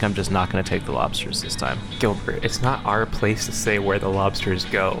 I think I'm just not going to take the lobsters this time. Gilbert, it's not our place to say where the lobsters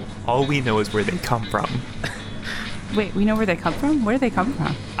go. All we know is where they come from. Wait, we know where they come from? Where do they come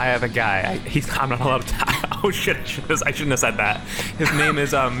from? I have a guy. I'm not allowed to. Oh shit! I shouldn't have said that. His name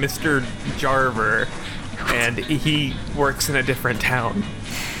is Mr. Jarver, and he works in a different town.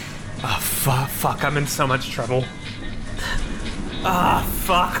 Oh fuck! I'm in so much trouble.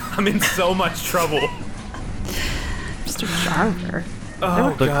 Fuck! I'm in so much trouble. Mr. Jarver.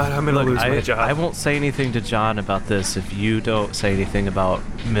 Oh god! I'm gonna lose my job. I won't say anything to John about this if you don't say anything about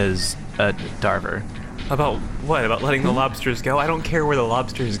Ms. Darver. About what? About letting the lobsters go? I don't care where the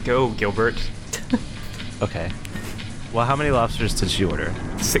lobsters go, Gilbert. Okay. Well, how many lobsters did she order?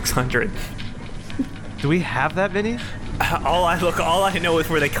 600. Do we have that many? All I know is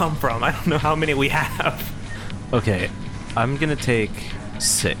where they come from. I don't know how many we have. Okay, I'm gonna take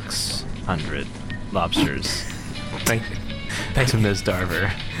 600 lobsters. Thank To Ms.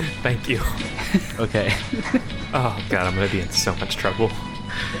 Darver. Thank you. Okay. Oh god, I'm gonna be in so much trouble.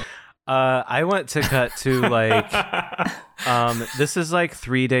 I went to cut to like, this is like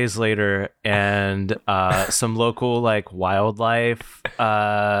 3 days later, and some local like wildlife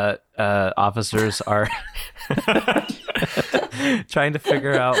officers are trying to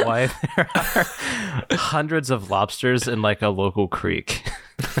figure out why there are hundreds of lobsters in like a local creek.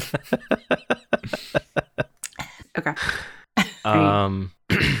 Okay.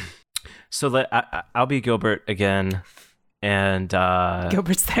 So I'll be Gilbert again. And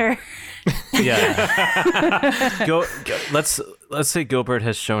Gilbert's there. yeah, let's say Gilbert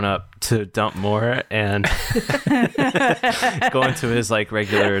has shown up to dump more and go into his like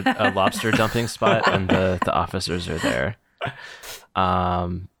regular lobster dumping spot, and the officers are there.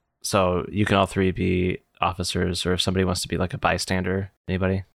 So you can all three be officers, or if somebody wants to be like a bystander,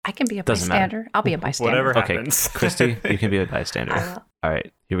 anybody? I can be a Doesn't matter. bystander. I'll be a bystander. Whatever Okay, happens. Christy, you can be a bystander. I will. All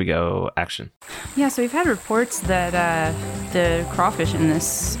right, here we go. Action. Yeah, so we've had reports that the crawfish in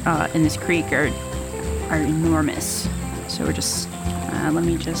this creek are enormous. So we're just let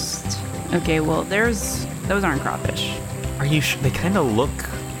me just. Okay, well, those aren't crawfish. Are you They kind of look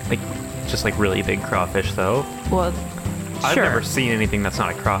like just like really big crawfish, though. Well, I've sure. never seen anything that's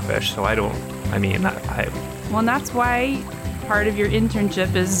not a crawfish, so I don't. I mean, Well, and that's why part of your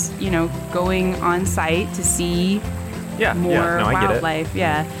internship is, going on site to see more I get it. wildlife.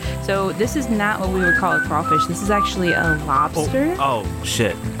 Yeah. So this is not what we would call a crawfish. This is actually a lobster. Oh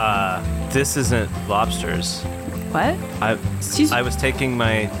shit. This isn't lobsters. What? I was taking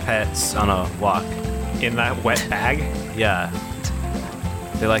my pets on a walk. In that wet bag. Yeah.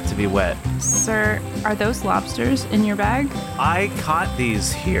 They like to be wet. Sir, are those lobsters in your bag? I caught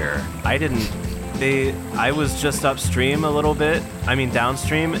these here. I was just upstream a little bit. I mean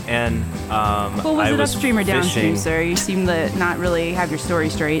downstream, and Well, was I it was upstream or downstream, fishing. sir? You seem to not really have your story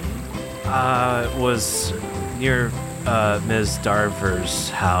straight. Was near Ms. Darver's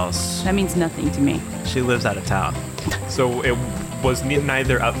house. That means nothing to me. She lives out of town. So it was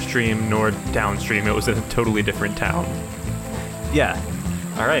neither upstream nor downstream. It was in a totally different town. Yeah.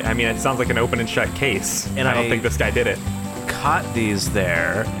 All right. I mean, it sounds like an open and shut case. And I don't I- think this guy did it. Caught these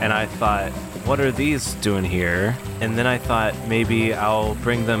there, and I thought, what are these doing here? And then I thought maybe I'll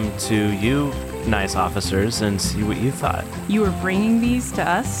bring them to you nice officers and see what you thought. You were bringing these to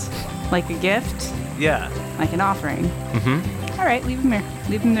us like a gift? Yeah. like an offering. Mm-hmm. All right, leave them there.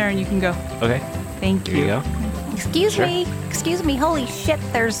 Leave them there, and you can go. Okay. Thank Here you go. Excuse me, holy shit,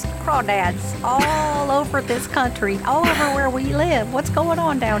 there's crawdads all over this country, all over where we live. What's going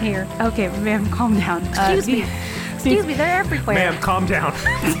on down here? Okay, ma'am, calm down. Excuse me, they're everywhere. Ma'am, calm down.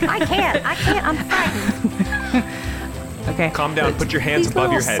 I can't, I'm frightened. Okay. Calm down. Put your hands These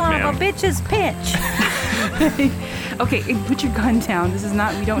above little your head, son ma'am. of a bitches pinch. Okay, put your gun down. This is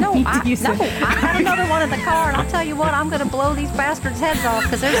not. We don't need to use I it. got another one in the car, and I'll tell you what, I'm going to blow these bastards' heads off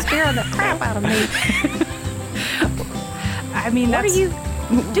because they're scaring the crap out of me. I mean, What are that's, you?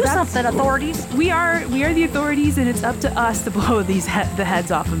 Do that's- something, authorities. We are the authorities, and it's up to us to blow the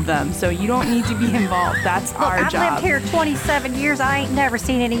heads off of them. So you don't need to be involved. That's Look, our I've job. lived here 27 years. I ain't never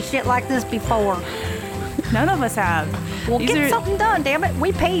seen any shit like this before. None of us have. Well, These get are- something done, damn it.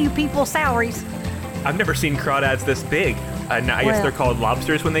 We pay you people salaries. I've never seen crawdads this big. And I guess Well- they're called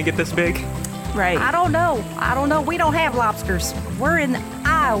lobsters when they get this big. Right. I don't know. We don't have lobsters. We're in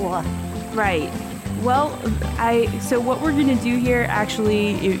Iowa. Right. Well, so what we're gonna do here, actually,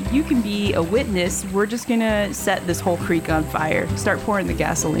 if you can be a witness. We're just gonna set this whole creek on fire. Start pouring the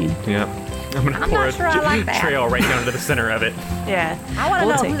gasoline. Yeah. I'm gonna I'm pour not a sure I like that. trail right down to the center of it. Yeah. I want to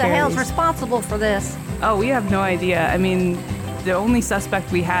We'll know take who the care of hell's these. responsible for this. Oh, we have no idea. I mean, the only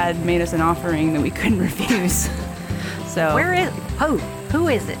suspect we had made us an offering that we couldn't refuse. So Where is who? Who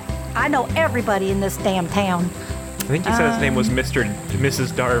is it? I know everybody in this damn town. I think he said his name was Mr.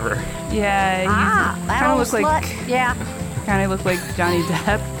 Mrs. Darver. Yeah, That kind of old looks slut. like Yeah. Johnny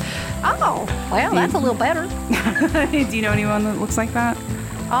Depp. Oh, well, that's a little better. Do you know anyone that looks like that?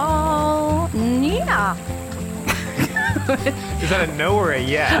 Oh, yeah. Is that a no or a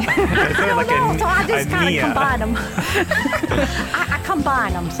yeah? Is that like No, a, so I just a kind Nia? of combine them. I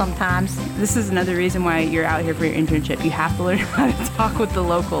combine them sometimes. This is another reason why you're out here for your internship. You have to learn how to talk with the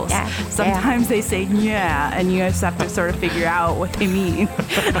locals. Yeah, Sometimes they say yeah, and you just have to sort of figure out what they mean.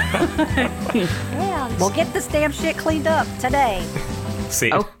 Yeah. We'll get this damn shit cleaned up today.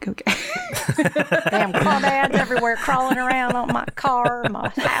 See. Oh, okay. Damn crawdads everywhere crawling around on my car, my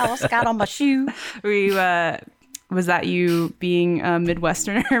house, got on my shoe. Was that you being a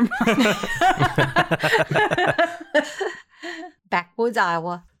Midwesterner? Backwoods,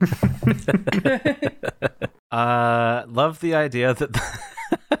 Iowa. Love the idea that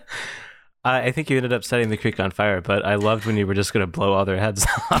I think you ended up setting the creek on fire, but I loved when you were just going to blow all their heads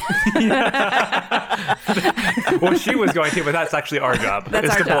off. Well, she was going to, but that's actually our job. That's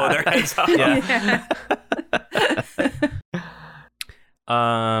is our to blow job. their heads off.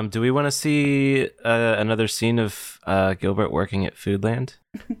 Yeah. Do we want to see another scene of Gilbert working at Foodland?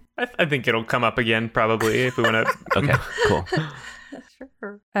 I think it'll come up again probably if we want to. Okay, cool.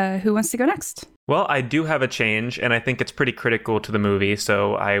 Who wants to go next? Well, I do have a change, and I think it's pretty critical to the movie,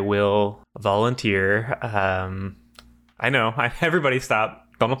 so I will volunteer. I know. Everybody stop.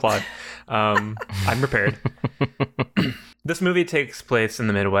 Don't applaud. I'm prepared. This movie takes place in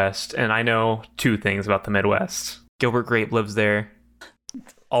the Midwest, and I know two things about the Midwest. Gilbert Grape lives there.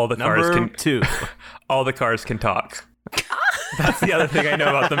 All the cars Number can 2. all the cars can talk. That's the other thing I know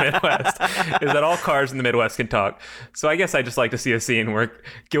about the Midwest, is that all cars in the Midwest can talk. So I guess I just like to see a scene where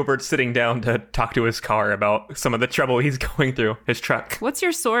Gilbert's sitting down to talk to his car about some of the trouble he's going through, his truck. What's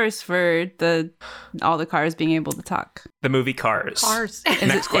your source for all the cars being able to talk? The movie Cars. Cars.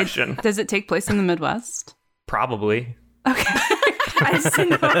 Next question. Does it take place in the Midwest? Probably. Okay. I just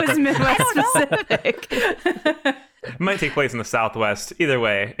didn't know it was Midwest specific. It might take place in the Southwest. Either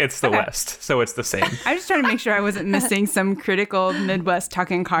way, it's the West, so it's the same. I was just trying to make sure I wasn't missing some critical Midwest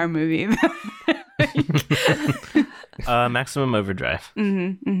talking car movie. Maximum Overdrive.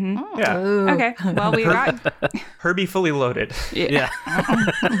 Yeah. Okay. Well, we got. Herbie fully loaded. Yeah.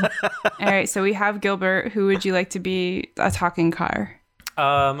 All right. So we have Gilbert. Who would you like to be a talking car?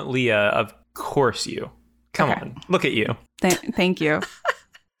 Leah, of course you. Come Okay. on. Look at you. Thank you.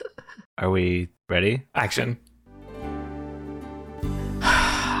 Are we ready? Action.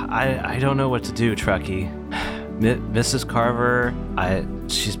 I don't know what to do, Truckee. Mrs. Carver,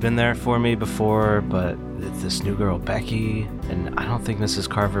 she's been there for me before, but this new girl, Becky, and I don't think Mrs.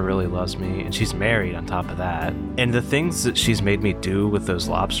 Carver really loves me, and she's married on top of that. And the things that she's made me do with those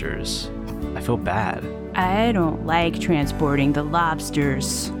lobsters, I feel bad. I don't like transporting the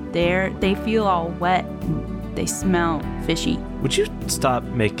lobsters. They feel all wet. And they smell fishy. Would you stop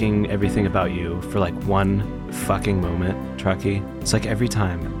making everything about you for like one fucking moment, Truckee? It's like every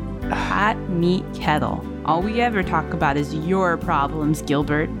time. Hot meat kettle. All we ever talk about is your problems,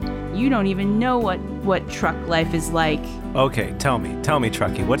 Gilbert. You don't even know what truck life is like. Okay, tell me,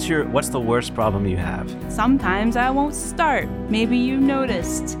 Truckee, what's the worst problem you have? Sometimes I won't start. Maybe you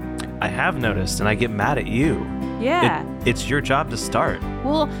noticed. I have noticed, and I get mad at you. Yeah. It's your job to start.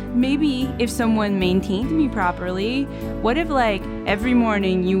 Well, maybe if someone maintained me properly, what if like every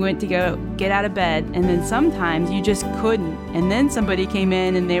morning you went to go get out of bed and then sometimes you just couldn't, and then somebody came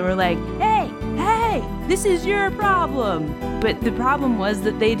in and they were like, hey, this is your problem. But the problem was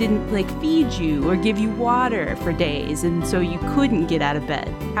that they didn't like feed you or give you water for days, and so you couldn't get out of bed.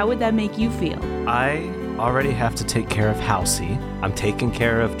 How would that make you feel? I already have to take care of Housey. I'm taking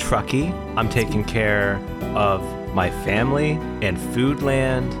care of Truckee. I'm taking care of my family and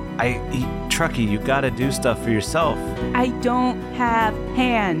Foodland. Truckee, you gotta do stuff for yourself. I don't have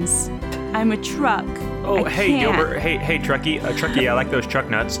hands. I'm a truck. Oh, I hey, can't. Gilbert. Hey, Truckee. Truckee, I like those truck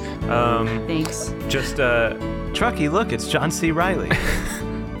nuts. Thanks. Just, Truckee, look, it's John C. Reilly.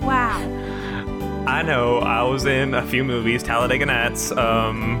 Wow. I know, I was in a few movies. Talladega Nights,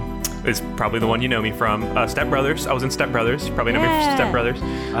 is probably the one you know me from. Step Brothers. I was in Step Brothers. You probably know me from Step Brothers.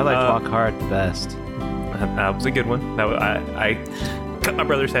 I like Walk Hard the best. That was a good one. I cut my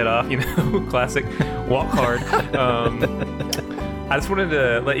brother's head off, classic. Walk Hard. I just wanted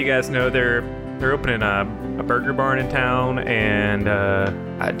to let you guys know they're opening a burger barn in town, and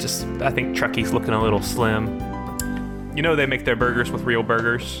I think Truckee's looking a little slim. They make their burgers with real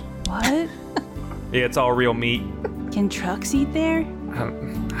burgers. What? Yeah, it's all real meat. Can trucks eat there?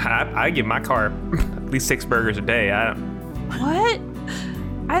 I give my car at least 6 burgers a day. What?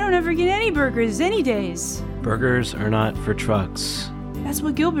 I don't ever get any burgers any days. Burgers are not for trucks. That's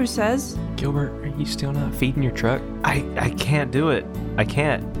what Gilbert says. Gilbert, are you still not feeding your truck? I can't do it. I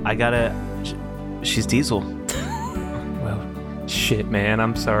can't. I gotta... She's diesel. Well, shit, man.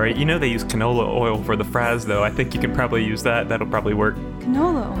 I'm sorry. They use canola oil for the fries, though. I think you can probably use that. That'll probably work.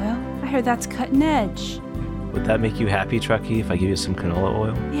 Canola oil? I heard that's cutting edge. Would that make you happy, Truckee, if I give you some canola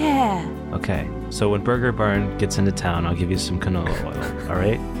oil? Yeah. Okay. So when Burger Barn gets into town, I'll give you some canola oil. All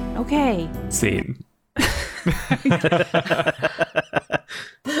right? Okay. See.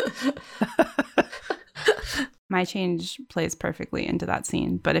 My change plays perfectly into that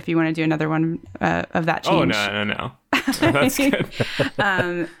scene, but if you want to do another one of that change. Oh, no. That's good.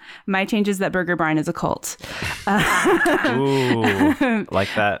 My change is that Burger Barn is a cult. Ooh, like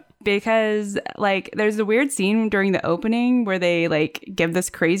that. Because there's a weird scene during the opening where they give this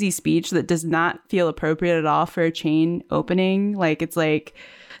crazy speech that does not feel appropriate at all for a chain opening. It's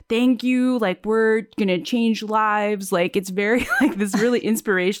thank you, we're gonna change lives. It's very this really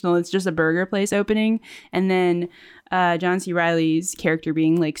inspirational. It's just a burger place opening, and then John C. Reilly's character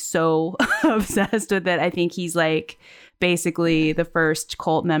being so obsessed with it. I think he's basically the first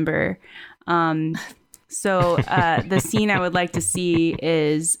cult member. So the scene I would like to see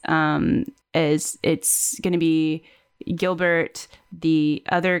is it's going to be Gilbert, the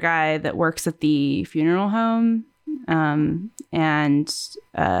other guy that works at the funeral home, and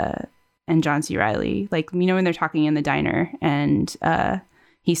John C. Reilly. When they're talking in the diner, and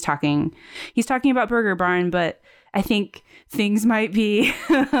he's talking about Burger Barn, but I think things might be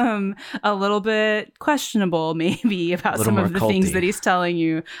a little bit questionable, maybe, about some of the things that he's telling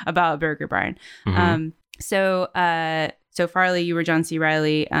you about Burger Barn. Mm-hmm. So Farley, you were John C.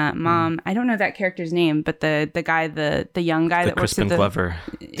 Reilly. Mom, I don't know that character's name, but the guy, the young guy that works at the... Glover.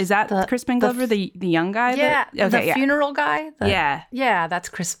 Is that Crispin Glover, the young guy? Yeah, the funeral guy? Yeah, that's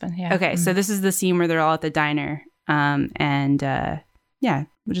Crispin, yeah. Okay, so this is the scene where they're all at the diner. We'll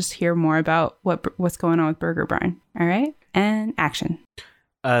just hear more about what's going on with Burger Barn. All right, and action.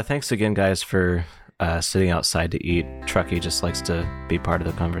 Thanks again, guys, for sitting outside to eat. Truckee just likes to be part of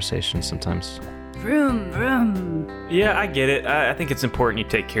the conversation sometimes. Vroom, vroom. Yeah, I get it. I think it's important you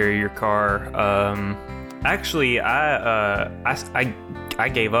take care of your car. Actually, I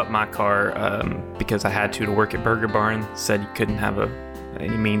gave up my car because I had to work at Burger Barn. Said you couldn't have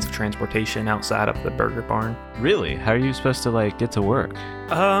any means of transportation outside of the Burger Barn. Really? How are you supposed to get to work?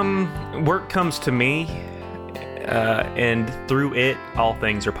 Work comes to me, and through it, all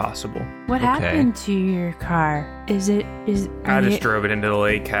things are possible. What happened to your car? I just drove it into the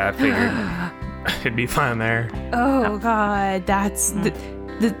lake. I figured it'd be fine there. Oh God, that's there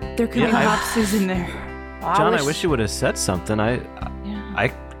could be lobsters in there. John, I wish you would have said something.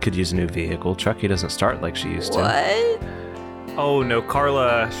 I could use a new vehicle. Truckee doesn't start like she used to. What? Oh no,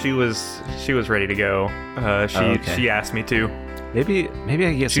 Carla, she was ready to go. She asked me to. Maybe I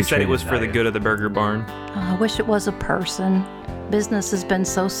can get. She said it was for the good of the Burger Barn. I wish it was a person. Business has been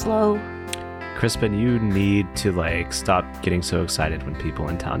so slow. Crispin, you need to stop getting so excited when people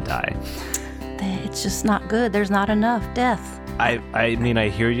in town die. It's just not good. There's not enough death. I mean, I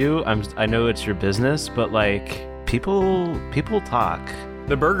hear you. I know it's your business, but people talk.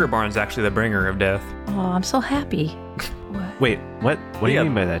 The Burger Barn's actually the bringer of death. Oh, I'm so happy. Wait, what? What do you Yeah.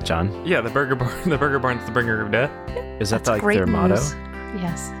 mean by that, John? Yeah, the Burger Barn's the bringer of death. Is that That's like great their motto? news.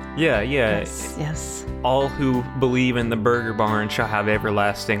 Yes. Yeah. Yes. All who believe in the Burger Barn shall have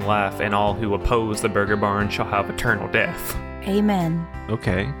everlasting life, and all who oppose the Burger Barn shall have eternal death. Amen.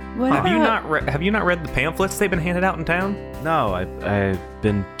 Okay. What Have you about- not read the pamphlets they've been handed out in town? No, I've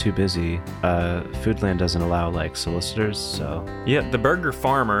been too busy. Foodland doesn't allow like solicitors, so Yeah, the Burger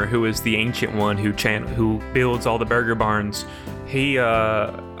Farmer, who is the ancient one who builds all the Burger Barns, he's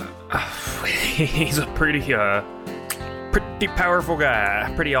a pretty powerful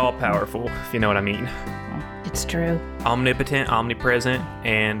guy, pretty all powerful, if you know what I mean. It's true. Omnipotent, omnipresent,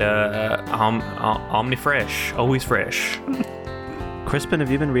 and omnifresh, always fresh. Crispin, have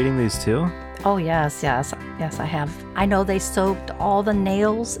you been reading these too? Oh, yes, I have. I know they soaked all the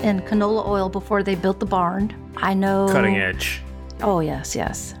nails in canola oil before they built the barn. I know. Cutting edge. Oh, yes,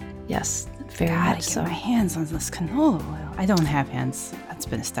 very Gotta much get so. my hands on this canola oil. I don't have hands. That's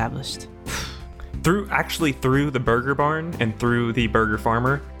been established. Through the Burger Barn and through the Burger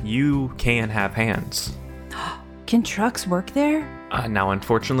Farmer, you can have hands. Can trucks work there? Now,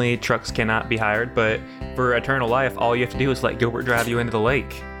 unfortunately, trucks cannot be hired, but for eternal life, all you have to do is let Gilbert drive you into the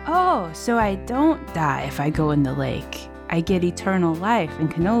lake. Oh, so I don't die if I go in the lake. I get eternal life and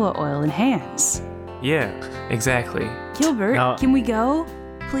canola oil and hands. Yeah, exactly. Gilbert, Now- can we go?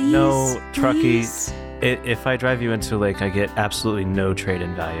 Please? No, Truckee. Please? If I drive you into a lake, I get absolutely no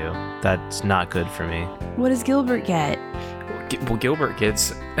trade-in value. That's not good for me. What does Gilbert get? Well, Gilbert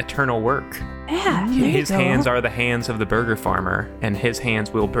gets eternal work. Yeah, there you His go. hands are the hands of the Burger Farmer, and his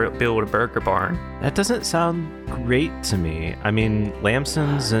hands will build a Burger Barn. That doesn't sound great to me. I mean,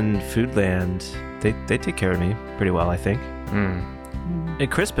 Lamson's and Foodland, they take care of me pretty well, I think. Hey,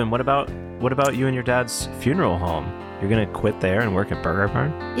 Crispin, what about you and your dad's funeral home? You're gonna quit there and work at Burger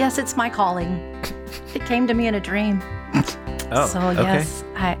Barn? Yes, it's my calling. It came to me in a dream. Oh, So, okay. yes,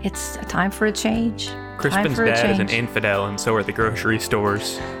 it's a time for a change. Crispin's for a dad is an change. infidel, and so are the grocery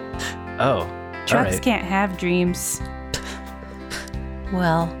stores. Oh, Trucks alright. can't have dreams.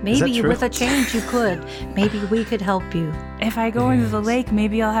 Well, that maybe true? with a change you could. Maybe we could help you. If I go into the lake,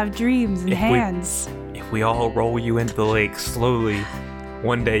 maybe I'll have dreams and If we- hands. If we all roll you into the lake slowly,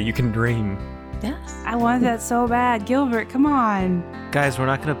 one day you can dream. Yes. I want that so bad. Gilbert, come on. Guys, we're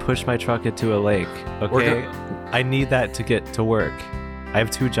not gonna push my truck into a lake, okay? I need that to get to work. I have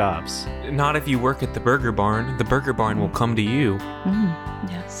 2 jobs. Not if you work at the Burger Barn. The Burger Barn will come to you.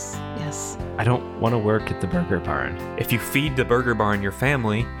 Yes. I don't want to work at the Burger Barn. If you feed the Burger Barn your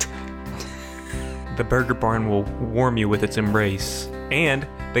family, the Burger Barn will warm you with its embrace. And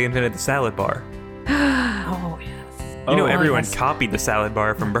they invented the salad bar. Oh, yes. You know, Oh, everyone yes. copied the salad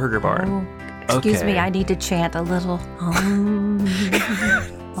bar from Burger Barn. Oh, excuse me, Okay. I need to chant a little.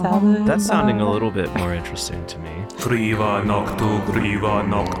 Salad That's sounding a bar. little bit more interesting to me. Griva noctu, griva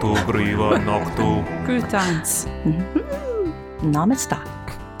noctu, griva noctu. Croutons. Namaste.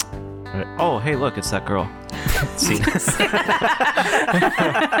 Right. Oh, hey, look, it's that girl. See?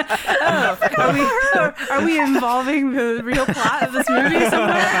 Are we involving the real plot of this movie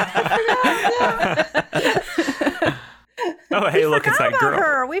somewhere? Oh, hey, look, it's that girl.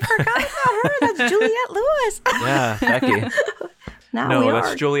 Her. We forgot about her. That's Juliette Lewis. Yeah, Becky. Now No, we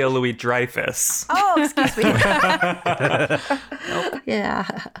that's are. Julia Louis-Dreyfus. Oh, excuse me. Yeah.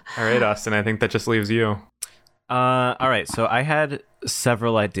 All right, Austin, I think that just leaves you. All right, so I had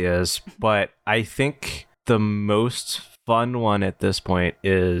several ideas, but I think the most fun one at this point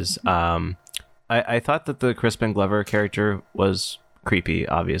is I thought that the Crispin Glover character was creepy,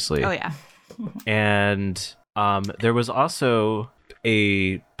 obviously. Oh, yeah. And there was also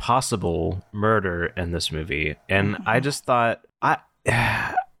a possible murder in this movie, and I just thought I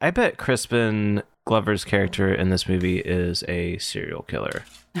bet Crispin Glover's character in this movie is a serial killer.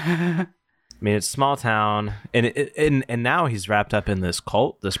 I mean, it's small town, and now he's wrapped up in this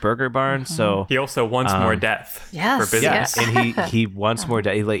cult, this Burger Barn. So He also wants more death Yes, for business. yes. and he wants more.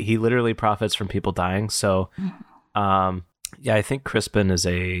 He literally profits from people dying. So, yeah, I think Crispin is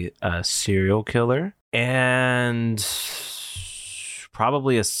a serial killer, and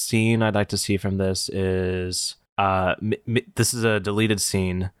probably a scene I'd like to see from this is this is a deleted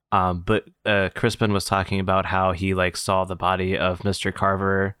scene. But Crispin was talking about how he like saw the body of Mr.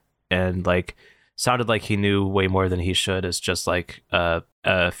 Carver and like sounded like he knew way more than he should as just like a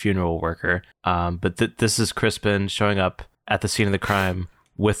funeral worker. But this is Crispin showing up at the scene of the crime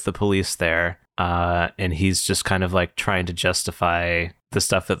with the police there. And he's just kind of like trying to justify the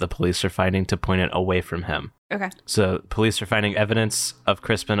stuff that the police are finding to point it away from him. Okay. So police are finding evidence of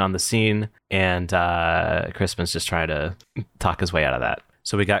Crispin on the scene, and Crispin's just trying to talk his way out of that.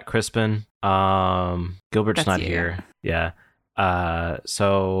 So we got Crispin. Gilbert's That's not you, here. Yeah.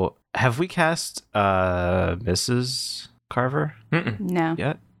 So have we cast Mrs. Carver Mm-mm. No.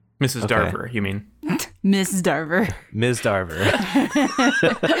 yet? Mrs. Okay. Darver, you mean? Miss Darver. Ms. Darver.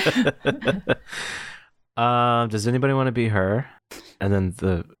 Does anybody want to be her? And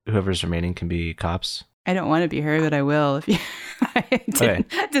then whoever's remaining can be cops. I don't want to be her, but I will if you. I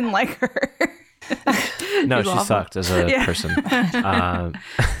didn't like her. No, She's she awful. sucked as a Yeah. person.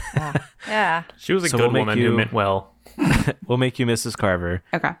 Yeah. She was a So good we'll make woman you- who meant well. We'll make you Mrs. Carver,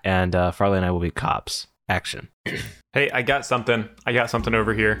 Okay. and Farley and I will be cops. Action. Hey, I got something.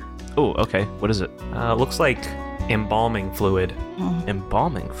 Over here. Oh, okay. What is it? Looks like embalming fluid.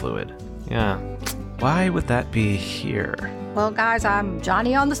 Embalming fluid. Yeah. Why would that be here? Well, guys, I'm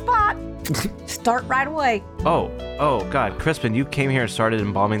Johnny on the spot. Start right away. Oh, God. Crispin, you came here and started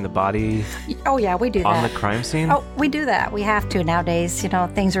embalming the body Oh, yeah, we do on that. the crime scene? Oh, we do that. We have to nowadays. You know,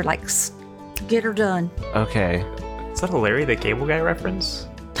 things are like get her done. Okay. Is that a Larry the Cable Guy reference?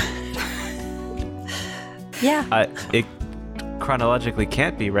 Yeah. It chronologically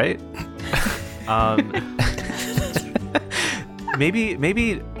can't be, right?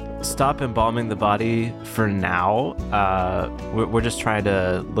 Maybe stop embalming the body for now. We're just trying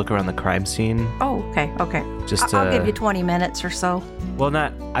to look around the crime scene. Oh, okay. Just I'll give you 20 minutes or so. Well,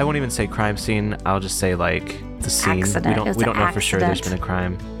 I won't even say crime scene. I'll just say like the scene. Accident. It's We don't an know for sure there's accident. been a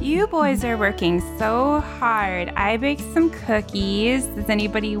crime. You boys are working so hard. I baked some cookies. Does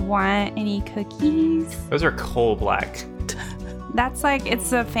anybody want any cookies? Those are coal black. That's like,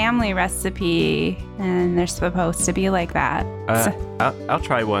 it's a family recipe, and they're supposed to be like that. I'll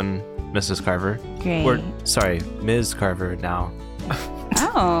try one, Mrs. Carver. Great. Or sorry, Ms. Carver now.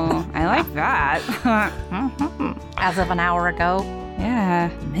 Oh, I like that. As of an hour ago. Yeah,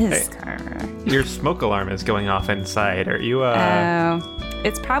 Ms. Hey. Carver. Your smoke alarm is going off inside. Are you,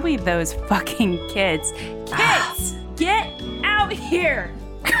 It's probably those fucking kids. Kids, get out here!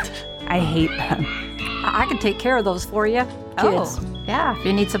 I hate them. I can take care of those for you. Kids. Oh. Yeah, if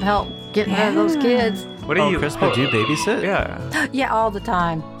you need some help getting rid of those Yeah. kids. what are you? Crispin, do you babysit? Yeah. Yeah, all the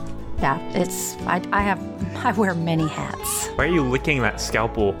time. Yeah, I wear many hats. Why are you licking that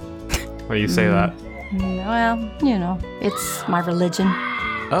scalpel when you say that? Well, you know, it's my religion.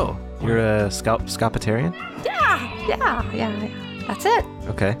 Oh, you're a scalpitarian? Yeah. That's it.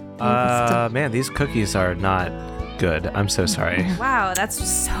 Okay. Man, these cookies are not good. I'm so sorry. Wow, that's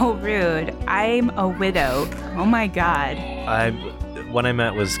so rude. I'm a widow. Oh my god. What I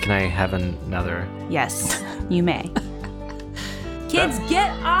meant was, can I have another? Yes, you may. Kids,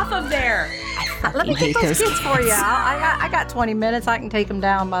 get off of there! Let me hate take those those kids for you. I got 20 minutes. I can take them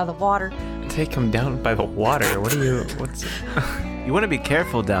down by the water. Take him down by the water. What's? You want to be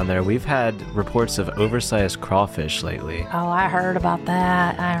careful down there. We've had reports of oversized crawfish lately. Oh, I heard about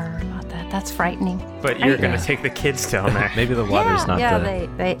that. That's frightening. But you're Yeah. gonna take the kids down there. Maybe the water's not yeah,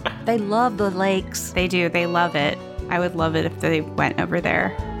 the... they love the lakes. They do, they love it. I would love it if they went over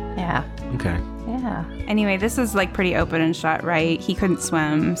there. Yeah, Okay. yeah. Anyway, this is like pretty open and shut, right? He couldn't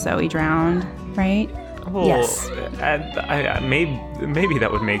swim, so he drowned, right? Well, Yes. Maybe that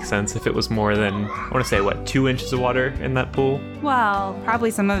would make sense if it was more than, I want to say, 2 inches of water in that pool? Well,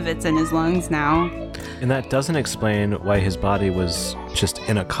 probably some of it's in his lungs now. And that doesn't explain why his body was just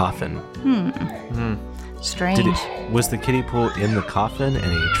in a coffin. Strange. Was the kiddie pool in the coffin and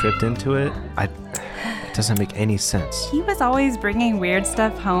he tripped into it? It doesn't make any sense. He was always bringing weird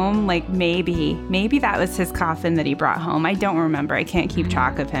stuff home. Like maybe that was his coffin that he brought home. I don't remember. I can't keep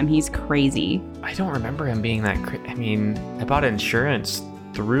track of him. He's crazy. I don't remember him being that I mean, I bought insurance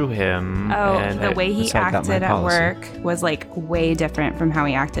through him. Oh, and the way he that's how I got my acted at policy. work was like way different from how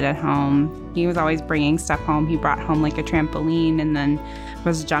he acted at home. He was always bringing stuff home. He brought home like a trampoline and then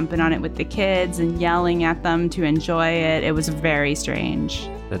was jumping on it with the kids and yelling at them to enjoy it. It was very strange.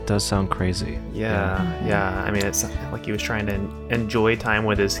 That does sound crazy. Yeah. I mean, it's like he was trying to enjoy time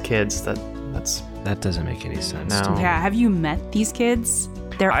with his kids. That doesn't make any sense. No. to me. Yeah, have you met these kids?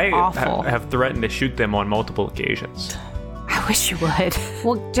 They're I awful. have threatened to shoot them on multiple occasions. I wish you would.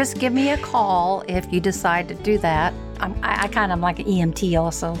 Well, just give me a call if you decide to do that. I kind of am like an EMT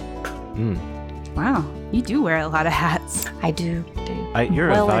also. Wow, you do wear a lot of hats. I do. You're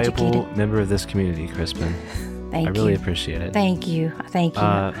a valuable Well-educated. member of this community, Crispin. Thank I really you. appreciate it. Thank you.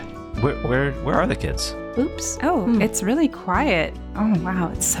 Where are the kids? Oops. Oh, it's really quiet. Oh,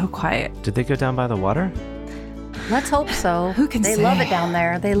 wow, it's so quiet. Did they go down by the water? Let's hope so. Who can They say? love it down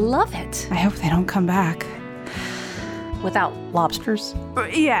there. They love it. I hope they don't come back. Without lobsters.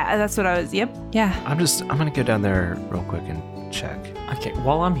 Yeah, that's what I was. Yep. Yeah. I'm gonna go down there real quick and check. Okay,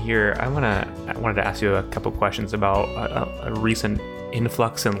 while I'm here, I wanted to ask you a couple questions about a recent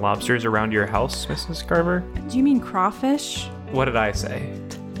influx in lobsters around your house, Mrs. Carver? Do you mean crawfish? What did I say?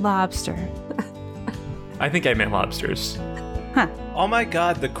 Lobster. I think I meant lobsters. Oh my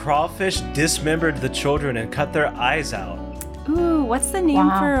god, the crawfish dismembered the children and cut their eyes out. Ooh, what's the name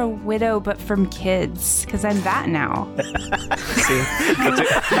Wow. for a widow but from kids? Because I'm that now. See,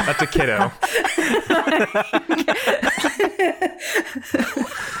 that's a kiddo.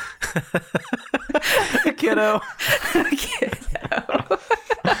 Kiddo.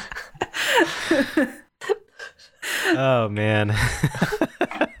 Oh man.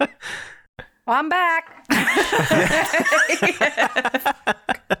 Well, I'm back.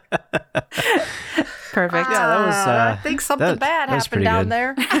 Perfect. Yeah, that was. I think something bad that was happened down pretty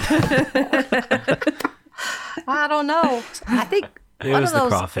there. I don't know. I think It one was of the those.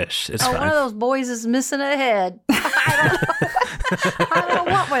 crawfish. It's One fine. of those boys is missing a head. I don't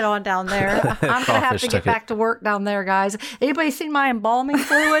know what went on down there. I'm gonna have Crawfish to took get back to work down there, guys. Anybody seen my embalming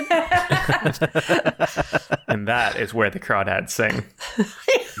fluid? And that is where the crawdads sing.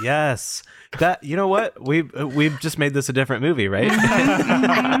 Yes. That, you know what? We've just made this a different movie, right?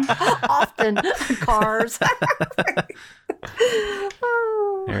 Often cars.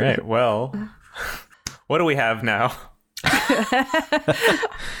 All right, well, what do we have now?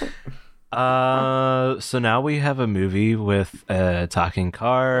 So now we have a movie with talking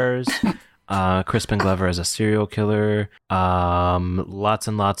cars, Crispin Glover as a serial killer, lots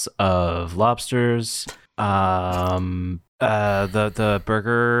and lots of lobsters. The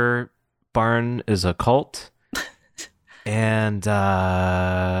burger barn is a cult, and that's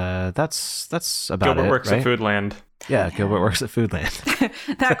about Gilbert it. works right? at Foodland. Yeah, Gilbert works at Foodland.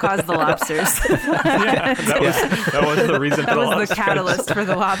 That caused the lobsters. That was the reason for That the was the lobsters. catalyst for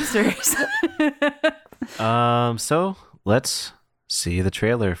the lobsters. So let's see the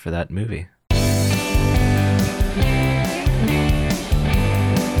trailer for that movie.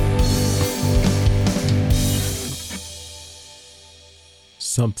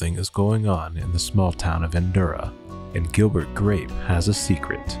 Something is going on in the small town of Endura, and Gilbert Grape has a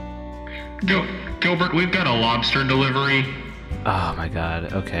secret. Gilbert, we've got a lobster delivery. Oh my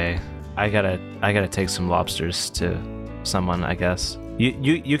god, okay. I gotta take some lobsters to someone, I guess.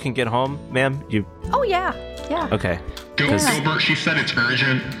 You can get home, ma'am? Oh yeah. Okay. Gilbert, she said it's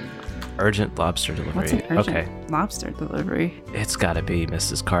urgent. Urgent lobster delivery. What's an urgent Okay. lobster delivery? It's gotta be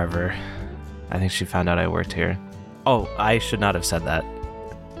Mrs. Carver. I think she found out I worked here. Oh, I should not have said that.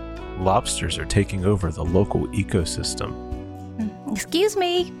 Lobsters are taking over the local ecosystem. Excuse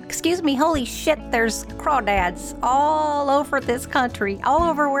me, holy shit, there's crawdads all over this country, all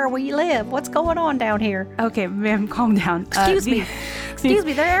over where we live. What's going on down here? Okay, ma'am, calm down. Excuse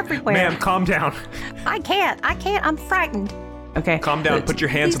me, they're everywhere. Ma'am, calm down. I can't, I'm frightened. Okay. Calm down. Put your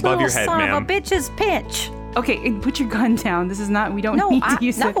hands These above your little head, son ma'am. of a bitches pinch. Okay, put your gun down. This is not, we don't need to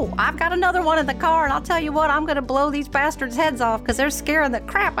use it. I've got another one in the car, and I'll tell you what, I'm gonna blow these bastards' heads off because they're scaring the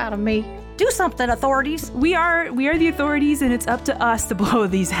crap out of me. Do something, authorities. We are the authorities, and it's up to us to blow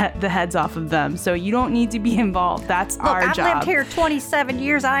the heads off of them. So you don't need to be involved. That's Look, our I've job. lived here 27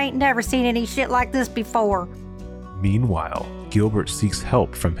 years. I ain't never seen any shit like this before. Meanwhile, Gilbert seeks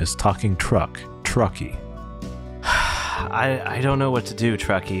help from his talking truck, Trucky. I don't know what to do,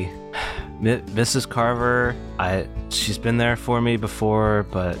 Trucky. Mrs. Carver, she's been there for me before,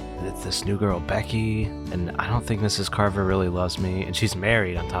 but this new girl, Becky, and I don't think Mrs. Carver really loves me, and she's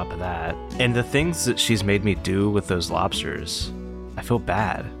married on top of that. And the things that she's made me do with those lobsters, I feel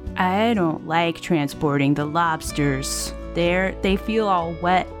bad. I don't like transporting the lobsters. They feel all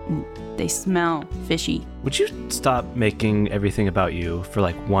wet and they smell fishy. Would you stop making everything about you for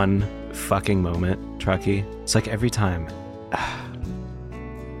like one fucking moment, Trucky? It's like every time.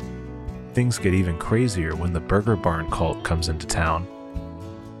 Things get even crazier when the Burger Barn cult comes into town.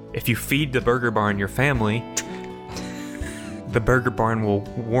 If you feed the Burger Barn your family, the Burger Barn will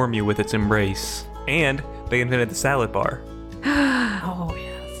warm you with its embrace. And they invented the salad bar. Oh,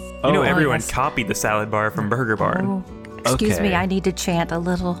 yes. You know, Oh, everyone yes. copied the salad bar from Burger Barn. Oh, excuse Okay. me, I need to chant a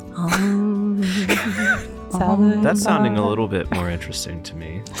little. That's sounding a little bit more interesting to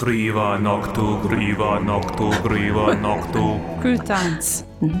me. Griva noctu, griva noctu, griva noctu. Croutons.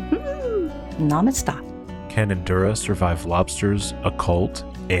 Non-stop. Can Endura survive lobsters, a cult,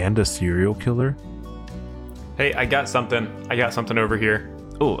 and a serial killer? Hey, I got something over here.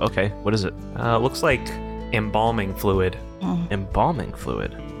 Oh, okay. What is it? Looks like embalming fluid. Embalming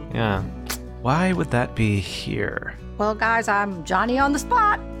fluid. Yeah. Why would that be here? Well, guys, I'm Johnny on the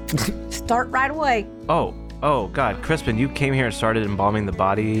spot. Start right away. Oh, God. Crispin, you came here and started embalming the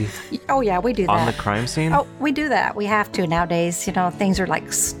body Oh, yeah, we do on the that. crime scene? Oh, we do that. We have to nowadays. You know, things are like,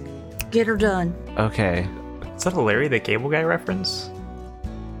 get her done. Okay. Is that a Larry the Cable Guy reference?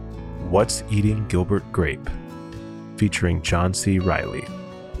 What's Eating Gilbert Grape, featuring John C. Reilly.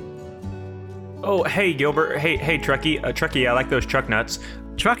 Oh, hey, Gilbert. Hey, Truckee. Truckee, I like those truck nuts.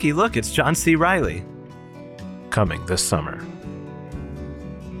 Truckee, look, it's John C. Reilly. Coming this summer.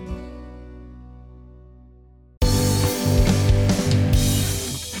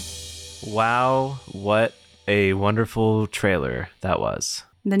 Wow, what a wonderful trailer that was.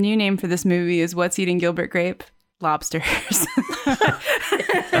 The new name for this movie is What's Eating Gilbert Grape? Lobsters.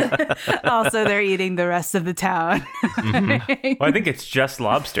 Also, they're eating the rest of the town. Mm-hmm. Well, I think it's just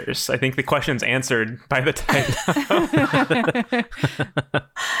lobsters. I think the question's answered by the title.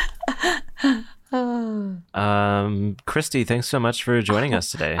 Christy, thanks so much for joining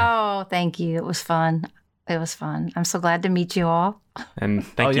us today. Oh, thank you. It was fun. I'm so glad to meet you all. And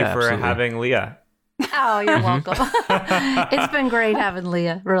thank you for having Leah. Oh, you're welcome. It's been great having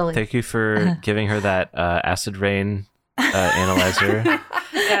Leah, really. Thank you for giving her that acid rain analyzer.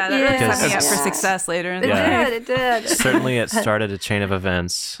 Yeah, that really set me up for success later in the day. It did. Certainly it started a chain of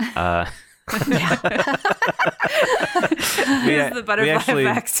events. Here's the butterfly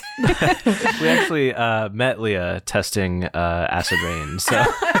effect. We actually met Leah testing acid rain. So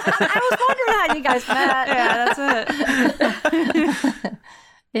I was wondering how you guys met. Yeah, that's it.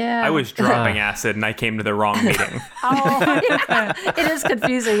 Yeah. I was dropping acid and I came to the wrong meeting. Oh, yeah. It is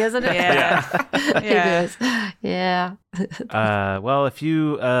confusing, isn't it? Yeah. It is. Yeah. Well, if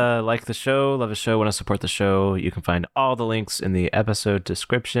you like the show, love the show, want to support the show, you can find all the links in the episode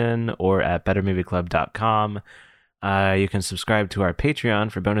description or at bettermovieclub.com. You can subscribe to our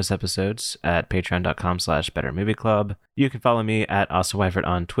Patreon for bonus episodes at patreon.com/bettermovieclub. You can follow me at AusaWeifert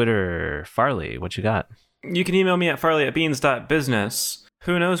on Twitter. Farley, what you got? You can email me at farley@beans.business.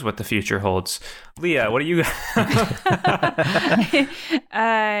 Who knows what the future holds? Leah, what do you got?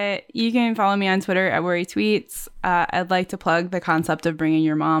 You can follow me on Twitter at Worry Tweets. I'd like to plug the concept of bringing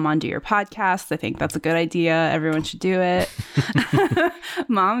your mom onto your podcast. I think that's a good idea. Everyone should do it.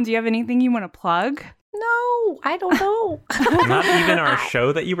 Mom, do you have anything you want to plug? No, I don't know. Not even our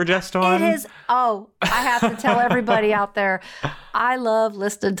show that you were just on? It is. Oh, I have to tell everybody out there, I love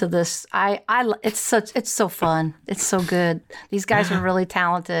listening to this. It's so fun. It's so good. These guys are really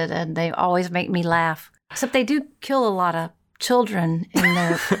talented and they always make me laugh. Except they do kill a lot of children in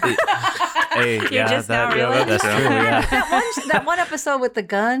their... Hey, just now realizing? that's true. Yeah. that one episode with the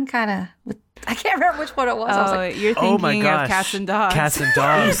gun, kind of... I can't remember which one it was. I was like, you're thinking of Cats and Dogs. Cats and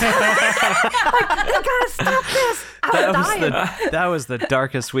Dogs. you gotta stop this. That was the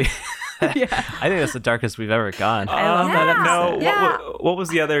darkest we... I think that's the darkest we've ever gone. I love that episode. No, what was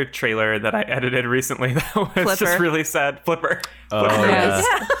the other trailer that I edited recently that was Flipper. just really sad? Flipper. Oh, Flipper. yeah.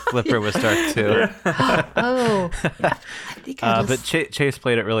 Flipper was dark too. Oh. But Chase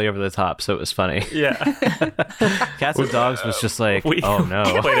played it really over the top, so it was funny. Yeah. Cats and Dogs was just like, oh no.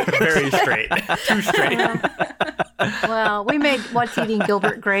 Played it very straight. Too straight. Well, we made What's Eating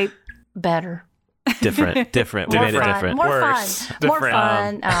Gilbert Grape better. Different. We More made it fun. different. More Worse. fun. More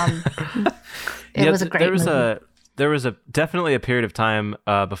fun. It was a great movie. There was definitely a period of time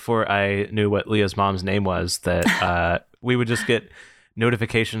before I knew what Leah's mom's name was that we would just get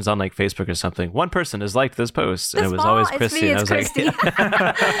notifications on like Facebook or something. One person has liked this post, and it was always Christy. It's me, it's and I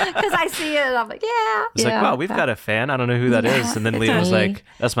was Christy. Because I see it, and I'm like, yeah. It's like, wow, we've got a fan. I don't know who that is. And then Leah was me. like,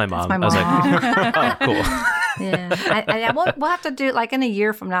 that's my mom. my I was like, oh, cool. Yeah. We'll have to do, like in a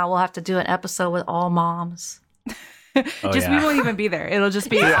year from now, we'll have to do an episode with all moms. We won't even be there. It'll just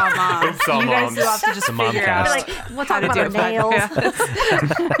be all moms. It's all you guys moms. will have to just The mom figure out cast. We'll how talk to about do our it. nails.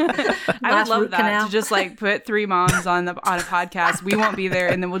 I would Last love root that canal. to just like put 3 moms on a podcast. We won't be there,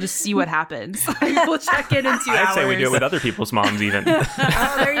 and then we'll just see what happens. We'll check in 2 hours. I'd say we do it with other people's moms even.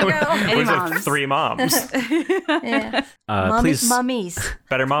 Oh, there you go. Any Those are moms. 3 moms. Yeah. Please, Mummies.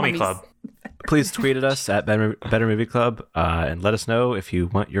 Better Mommy Mummies. Club. please tweet at us at Better Movie Club and let us know if you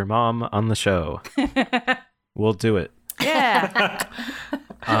want your mom on the show. We'll do it. Yeah.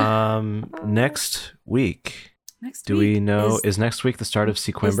 Next week. Next Do week we know? is Is next week the start of the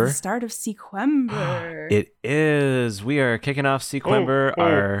Sequember? start of Sequember. It is. We are kicking off Sequember.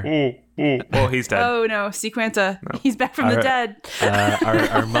 Oh, he's dead. Oh no, Sequanta. He's back from the Our- dead.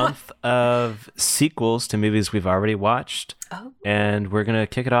 our month of sequels to movies we've already watched. Oh. And we're going to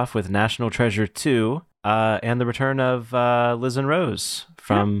kick it off with National Treasure 2 and the return of Liz and Rose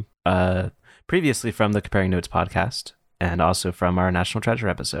from previously from the Comparing Notes podcast and also from our National Treasure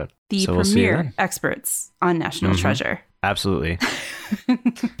episode. The So we'll see you premier then. experts on National Treasure. Absolutely. All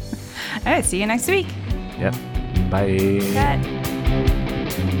right, see you next week. Yep. Bye. Cut.